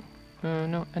 So,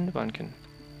 no, Endovan can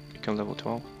become level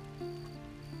 12.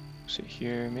 See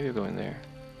here, maybe we'll go in there.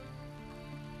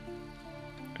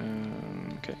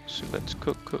 Okay, so let's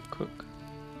cook.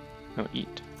 No,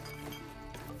 eat.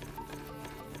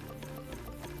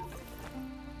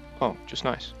 Oh, just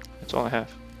nice. That's all I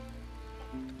have.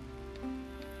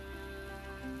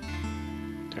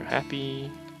 They're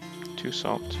happy. 2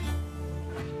 salt.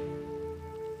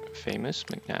 Famous,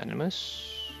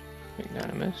 magnanimous.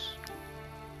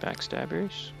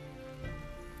 Backstabbers.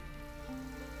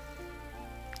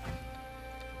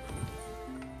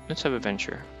 Let's have a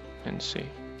venture and see.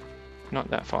 Not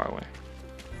that far away.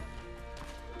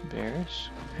 Bears.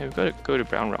 Hey, we've got to go to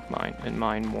Brownrock Mine and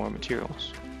mine more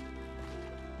materials.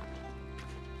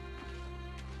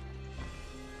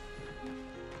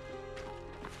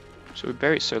 So we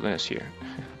buried Sirlinus here.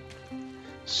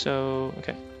 So,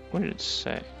 okay, what did it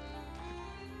say?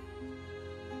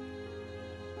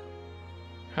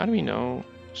 How do we know?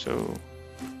 So,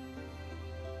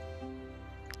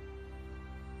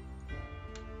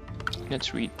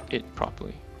 let's read it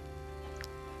properly.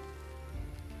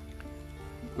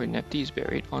 Where Nepti is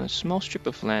buried on a small strip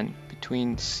of land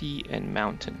between sea and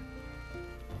mountain.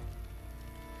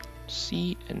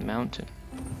 Sea and mountain.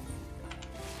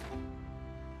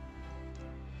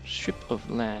 Strip of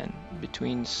land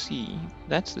between sea.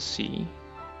 That's the sea.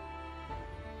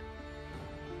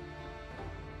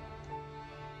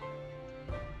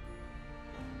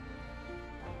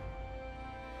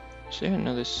 Is there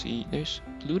another sea? There's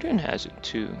Wilherann has it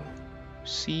too.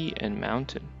 Sea and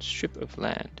mountain. Strip of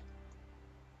land.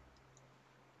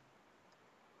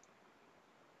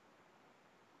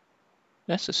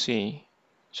 That's the sea.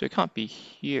 So it can't be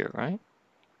here, right?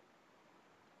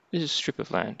 This is a strip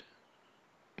of land.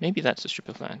 Maybe that's the strip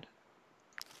of land.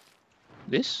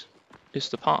 This is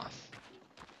the path,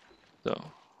 though.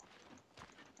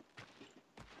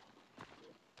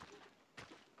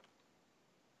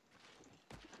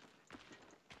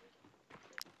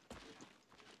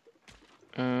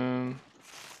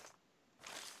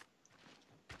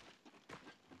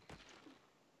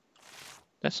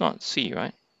 That's not sea,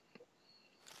 right?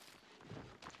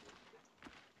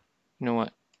 You know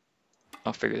what?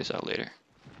 I'll figure this out later.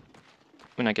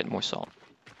 When I get more salt.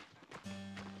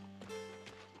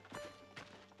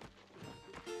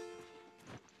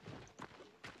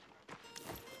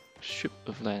 Strip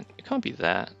of land. It can't be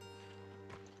that.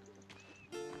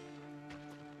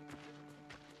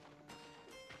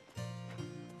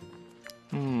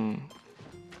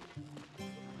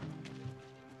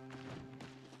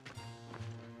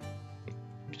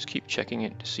 Just keep checking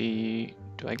it to see,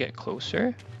 do I get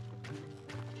closer?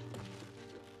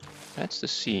 That's the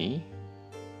sea.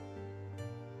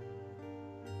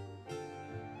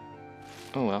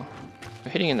 Oh well,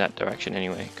 we're heading in that direction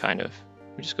anyway, kind of.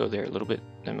 We just go there a little bit,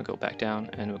 then we'll go back down,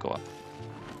 and we'll go up.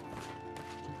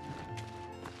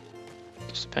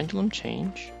 Does the pendulum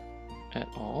change at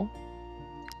all?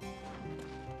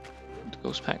 It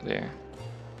goes back there.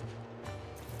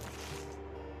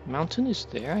 Mountain is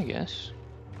there, I guess.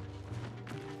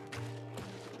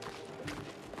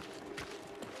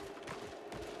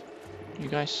 You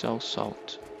guys sell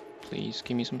salt. Please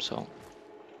give me some salt.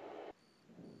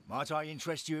 Might I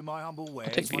interest you in my humble wares,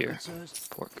 I'll take my beer. good sirs?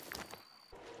 Pork.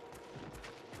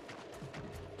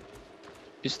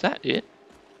 Is that it?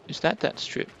 Is that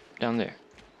strip down there?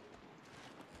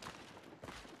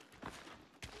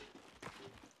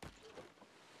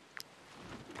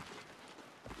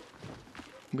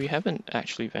 We haven't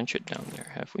actually ventured down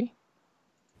there, have we?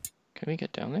 Can we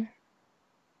get down there?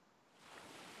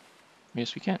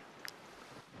 Yes, we can.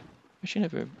 Actually,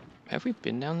 never. Have we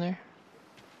been down there?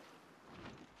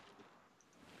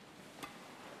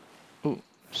 Ooh,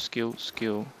 skill.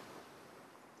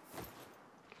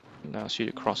 Allows you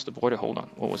to cross the border. Hold on.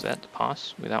 What was that? The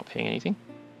pass without paying anything?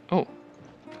 Oh,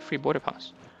 free border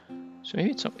pass. So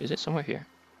maybe it's is it somewhere here?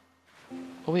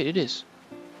 Oh wait, it is.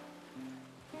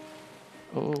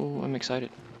 Oh, I'm excited.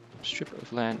 Strip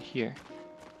of land here.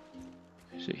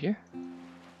 Is it here?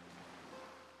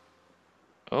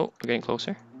 Oh, we're getting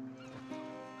closer.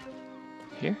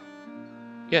 Here?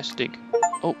 Yes, dig.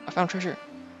 Oh, I found treasure.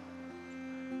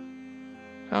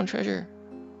 Found treasure.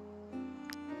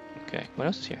 Okay, what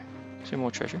else is here? Is there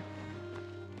more treasure?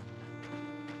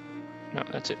 No,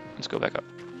 that's it. Let's go back up.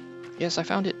 Yes, I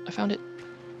found it. I found it.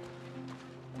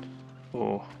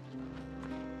 Oh.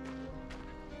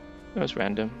 That was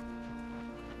random.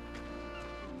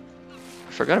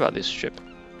 I forgot about this strip.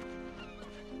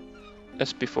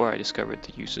 That's before I discovered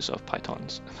the uses of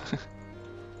pythons.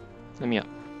 Let me up.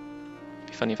 It'd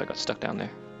be funny if I got stuck down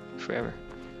there forever.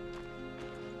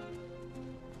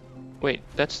 Wait,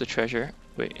 that's the treasure.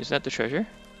 Wait, is that the treasure?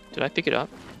 Did I pick it up?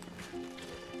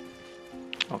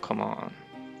 Oh, come on.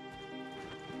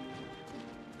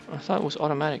 I thought it was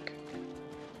automatic.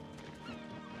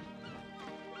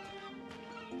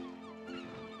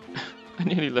 I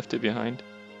nearly left it behind.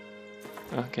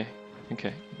 Okay,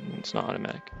 it's not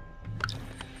automatic.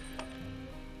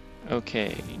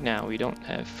 Okay, now we don't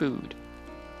have food.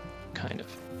 Kind of.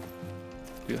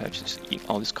 We'll have to just eat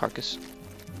all this carcass.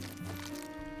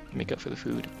 Make up for the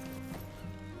food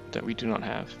that we do not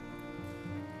have.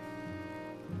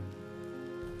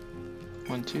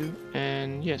 1, 2,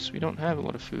 and yes, we don't have a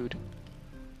lot of food.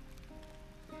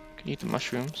 Can eat the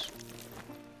mushrooms.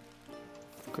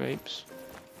 Grapes.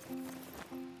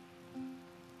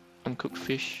 Uncooked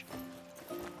fish.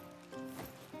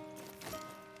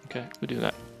 Okay, we'll do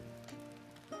that.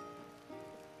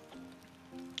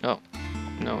 Oh,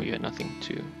 no, you had nothing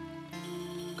to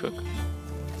cook.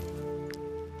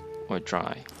 Or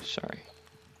dry, sorry.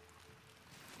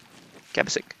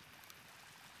 Cabasic.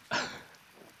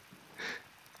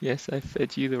 Yes, I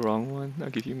fed you the wrong one. I'll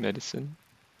give you medicine.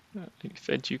 I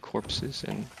fed you corpses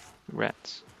and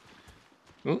rats.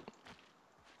 Ooh.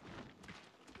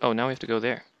 Oh, now we have to go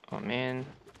there. Oh man.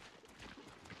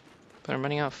 But I'm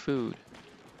running out of food.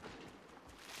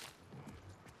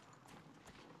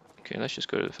 Okay, let's just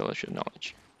go to the Fellowship of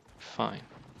Knowledge. Fine.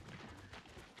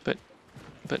 But,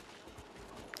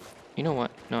 you know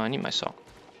what? No, I need my salt.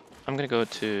 I'm gonna go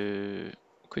to,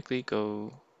 quickly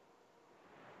go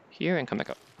here and come back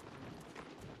up.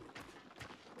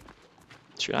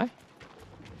 Should I?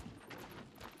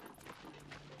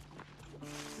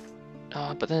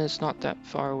 But then it's not that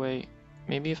far away.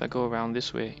 Maybe if I go around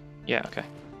this way. Yeah, okay.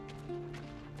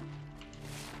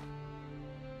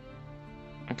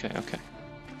 Okay.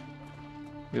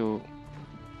 We'll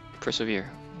persevere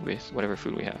with whatever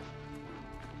food we have.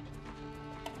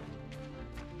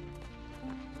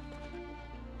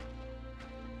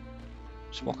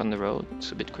 Just walk on the road,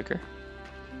 it's a bit quicker.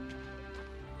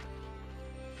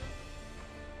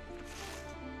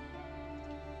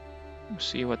 We'll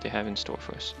see what they have in store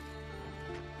for us.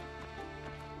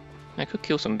 I could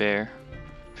kill some bear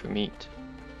for meat.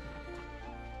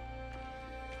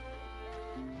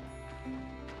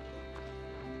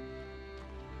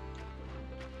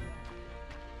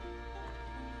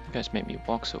 You guys made me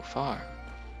walk so far.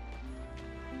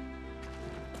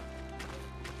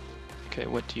 Okay,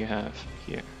 what do you have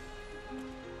here?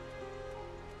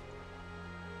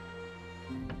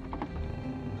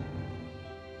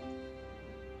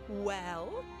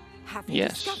 Well, have you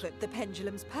discovered the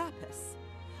pendulum's purpose?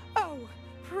 Oh,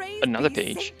 praise Another be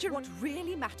page. Sanctuary. What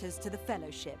really matters to the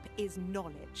Fellowship is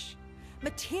knowledge.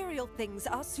 Material things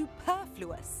are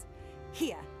superfluous.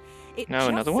 Here, it now just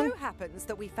another one? so happens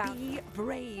that we found the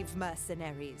brave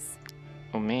mercenaries.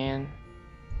 Oh man.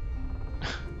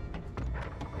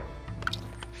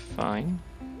 Fine.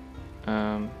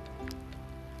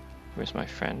 Where's my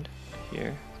friend?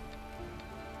 Here.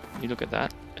 You look at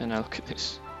that, and I look at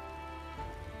this.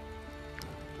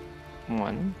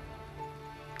 1.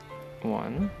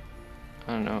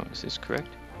 I don't know, is this correct?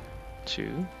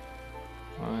 2.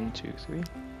 1, 2, 3.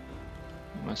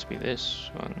 Must be this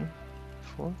one.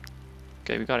 4.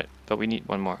 Okay, we got it. But we need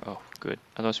one more. Oh, good.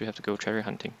 Otherwise we have to go treasure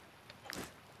hunting.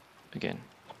 Again.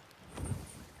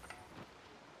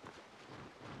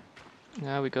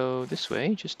 Now we go this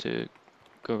way, just to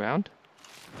go around.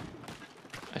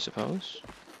 I suppose.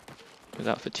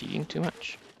 Without fatiguing too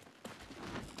much.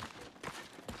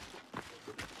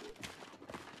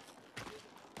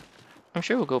 I'm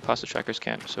sure we'll go past the tracker's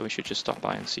camp, so we should just stop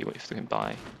by and see what if we can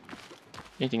buy.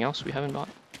 Anything else we haven't bought?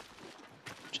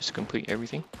 Just to complete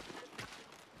everything.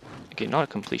 Okay, not a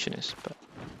completionist, but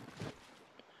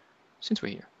since we're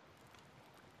here.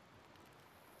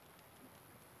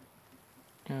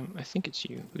 I think it's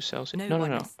you who sells it.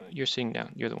 No. You're sitting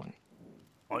down. You're the one.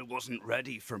 I wasn't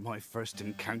ready for my first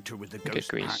encounter with the Okay, ghost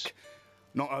Grease. pack.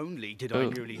 Not only did I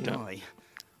nearly die.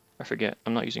 I forget.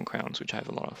 I'm not using crowns, which I have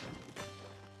a lot of.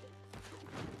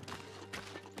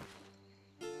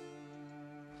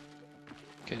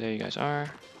 Okay, there you guys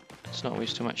are. Let's not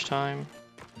waste too much time.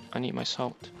 I need my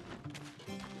salt.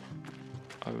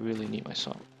 I really need my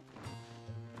salt.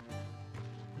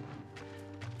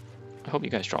 I hope you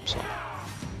guys drop salt.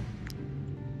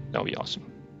 That would be awesome.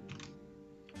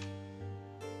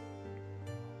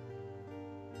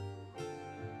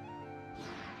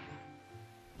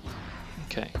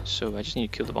 Okay, so I just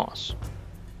need to kill the boss.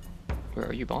 Where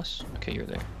are you, boss? Okay, you're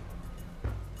there.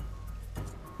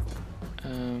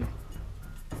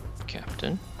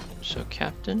 Captain. So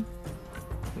Captain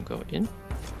will go in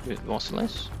with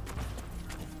Wartales.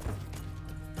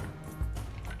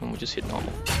 And we'll just hit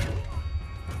normal.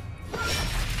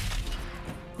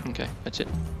 Okay, that's it.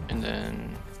 And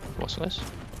then Wartales.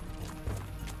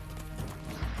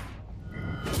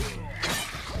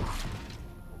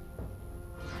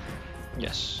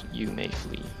 Yes, you may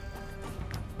flee.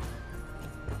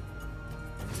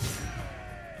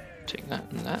 Take that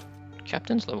and that.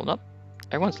 Captain's leveled up.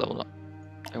 Everyone's leveled up.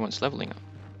 Everyone's leveling up.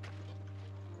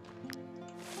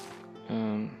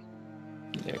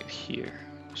 They're here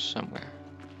somewhere.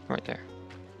 Right there.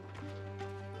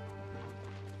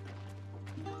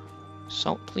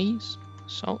 Salt, please.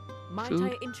 Salt. Might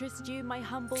Food. I interest you, my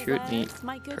humble Cured meat. wares,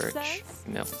 my good Perch. sirs?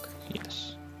 Milk.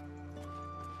 Yes.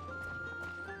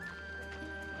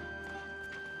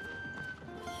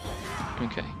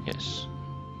 Okay, yes.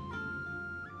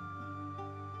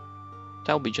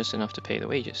 That'll be just enough to pay the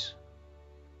wages.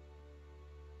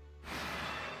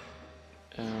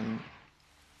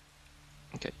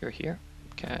 Okay, you're here.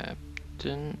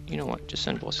 Captain, you know what? Just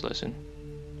send Wartales in.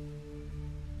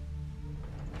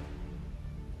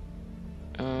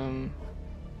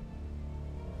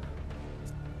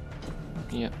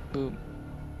 Yeah, boom.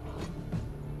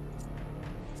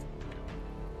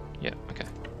 Yeah, okay.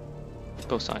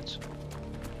 Both sides.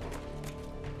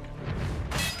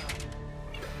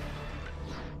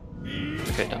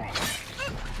 Okay, done.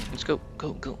 Let's go,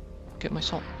 go, go. Get my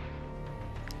salt.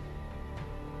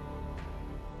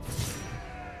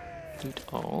 Dude,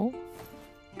 oh.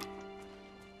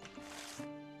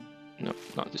 No,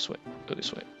 not this way. Go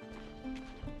this way.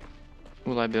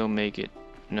 Will I be able to make it?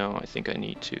 No, I think I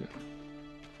need to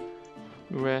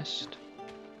rest.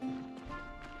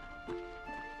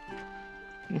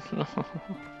 No.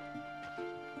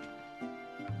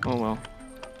 Oh well.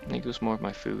 I need to use more of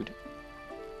my food.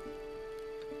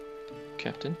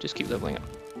 Captain, just keep leveling up.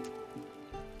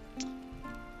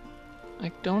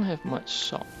 I don't have much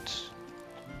salt.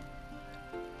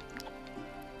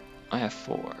 I have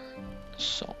 4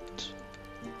 salt.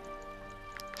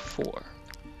 4.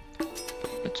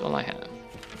 That's all I have.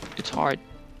 It's hard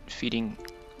feeding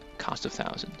cost of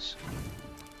thousands.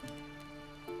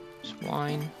 Just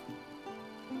wine.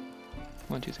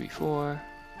 1, 2, 3, 4.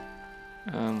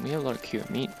 We have a lot of cured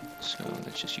meat, so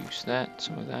let's just use that.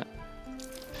 Some of that.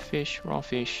 Fish, raw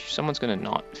fish. Someone's gonna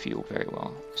not feel very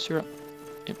well. Syrup.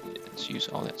 Yep, let's use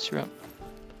all that syrup.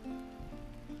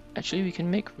 Actually, we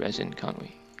can make resin, can't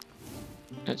we?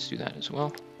 Let's do that as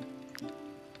well.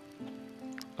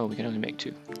 Oh, we can only make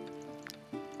 2.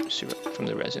 Syrup from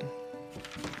the resin.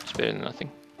 It's better than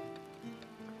nothing.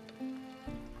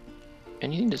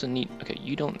 Anything doesn't need... Okay,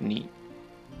 you don't need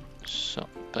salt,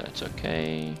 but it's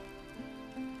okay.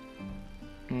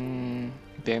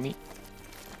 Bear meat.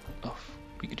 Oh,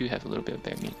 we do have a little bit of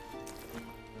bear meat.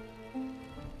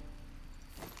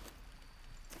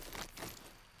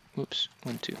 Whoops,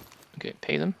 1, 2. Okay,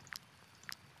 pay them.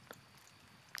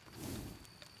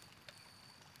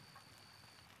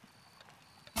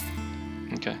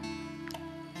 Okay.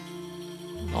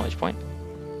 Knowledge point.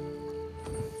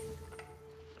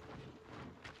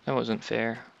 That wasn't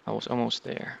fair. I was almost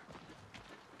there.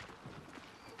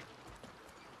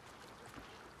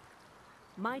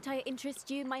 Might I interest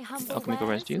you, my humble Alchemical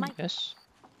wares, residue, my... yes.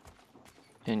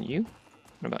 And you?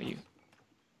 What about you?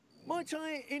 Might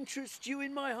I interest you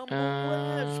in my humble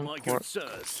wares, my pork, good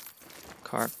sirs?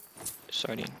 carp,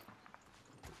 sardine.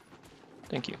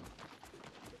 Thank you.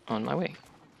 On my way.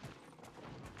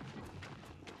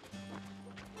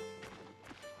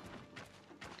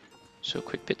 So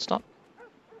quick pit stop.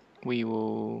 We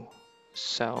will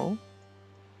sell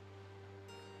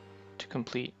to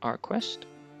complete our quest.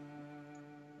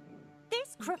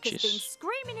 This crook has been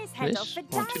screaming his head off for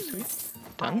days. 1, 2, 3.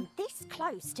 Done. I'm this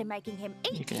close to making him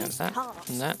eat You can have his that heart.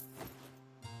 and that.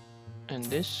 And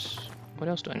this. What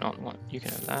else do I not want? You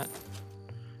can have that.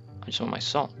 I just want my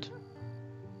salt.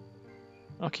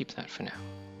 I'll keep that for now.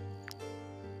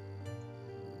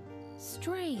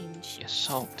 Strange. Yes,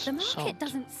 salt. The market salt.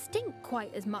 doesn't stink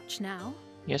quite as much now.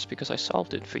 Yes, because I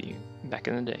solved it for you back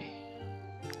in the day.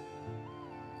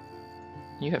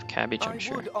 You have cabbage, I'm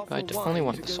sure. But I only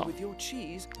want the salt.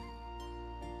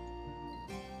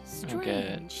 I'll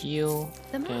get eel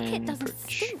The market and doesn't perch.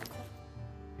 stink.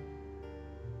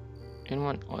 In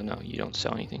one? Oh no, you don't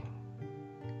sell anything.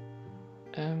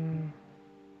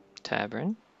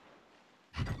 Tavern.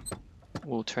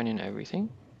 We'll turn in everything.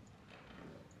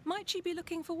 Might you be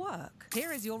looking for work?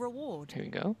 Here is your reward. Here we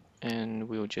go. And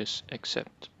we'll just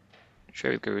accept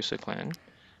share with Garusa clan.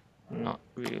 Not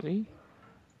really.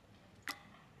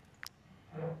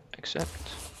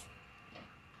 Accept.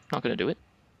 Not gonna do it,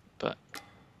 but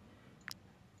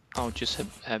I'll just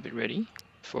have it ready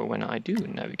for when I do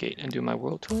navigate and do my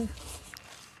world tour.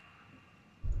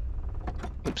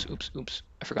 Oops, oops, oops.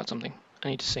 I forgot something. I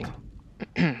need to sing.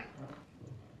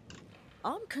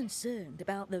 I'm concerned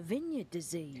about the vineyard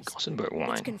disease. Gossenberg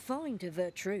wine. It's confined to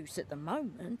Vertruce at the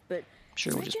moment, but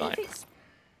Sure, we'll just buy imagine it.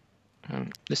 if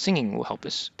it's The singing will help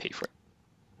us pay for it.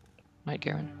 Right,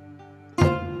 Garen?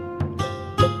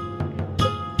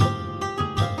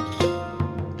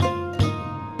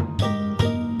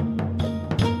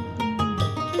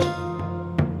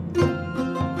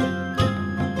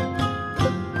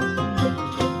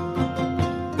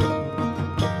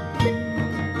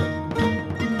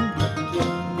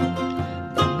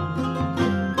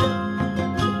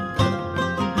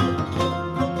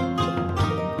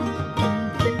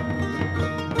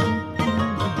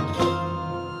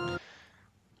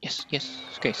 Yes,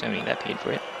 okay, 70, that paid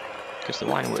for it. Because the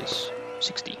wine was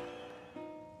 60.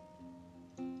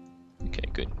 Okay,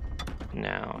 good.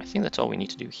 Now, I think that's all we need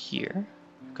to do here.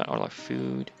 Got all our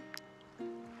food.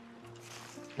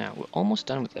 Now, we're almost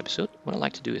done with the episode. What I'd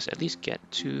like to do is at least get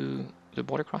to the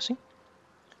border crossing.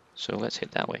 So let's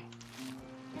head that way.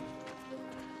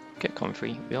 Get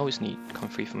comfrey. We always need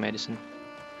comfrey for medicine.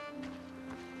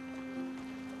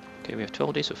 Okay, we have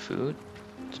 12 days of food.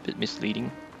 It's a bit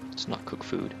misleading. It's not cooked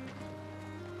food.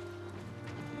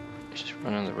 Let's just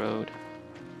run on the road.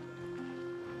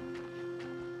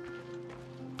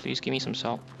 Please give me some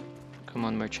salt. Come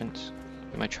on, merchants.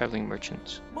 My traveling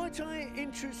merchants. Might I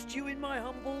interest you in my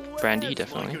humble wares, Brandy,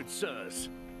 definitely. my good sirs?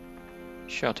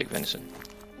 Sure, I'll take venison.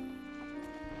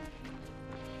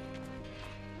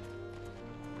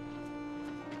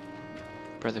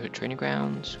 Brotherhood training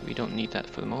grounds. We don't need that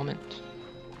for the moment.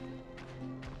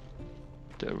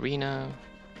 The arena.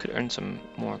 Could earn some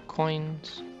more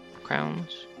coins.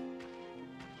 Crowns.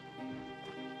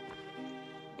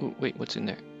 Ooh, wait, what's in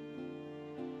there?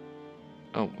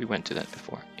 Oh, we went to that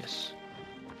before, yes.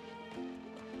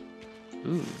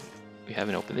 Ooh, we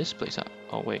haven't opened this place up.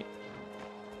 Oh, wait.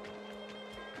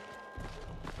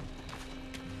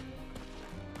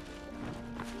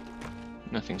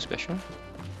 Nothing special.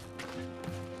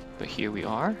 But here we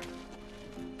are.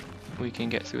 We can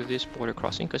get through this border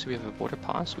crossing because we have a border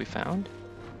pass we found.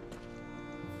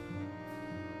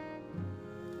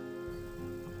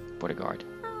 Border guard.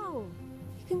 Oh,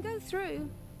 you can go through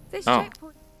this Oh.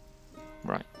 checkpoint.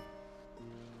 Right.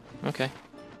 Okay.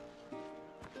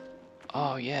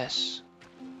 Oh, yes.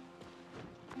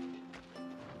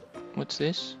 What's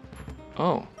this?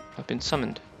 Oh, I've been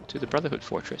summoned to the Brotherhood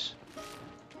Fortress.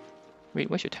 Wait,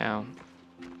 where's your town?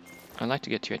 I'd like to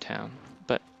get to your town,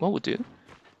 but what we'll do,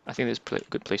 I think there's a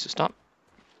good place to stop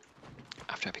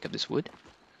after I pick up this wood.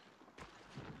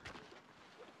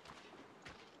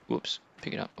 Whoops,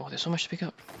 pick it up. Oh, there's so much to pick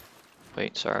up.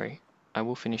 Wait, sorry. I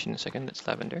will finish in a second. That's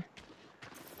lavender.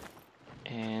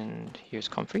 And here's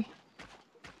comfrey.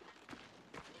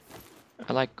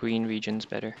 I like green regions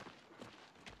better.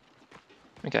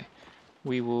 Okay,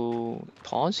 we will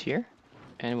pause here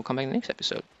and we'll come back in the next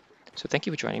episode. So thank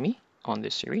you for joining me on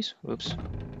this series. Whoops,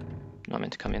 not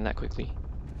meant to come in that quickly.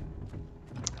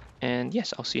 And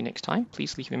yes, I'll see you next time.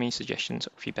 Please leave me any suggestions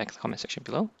or feedback in the comment section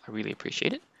below. I really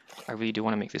appreciate it. I really do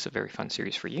want to make this a very fun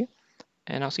series for you.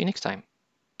 And I'll see you next time.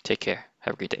 Take care.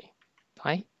 Have a great day.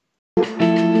 Bye.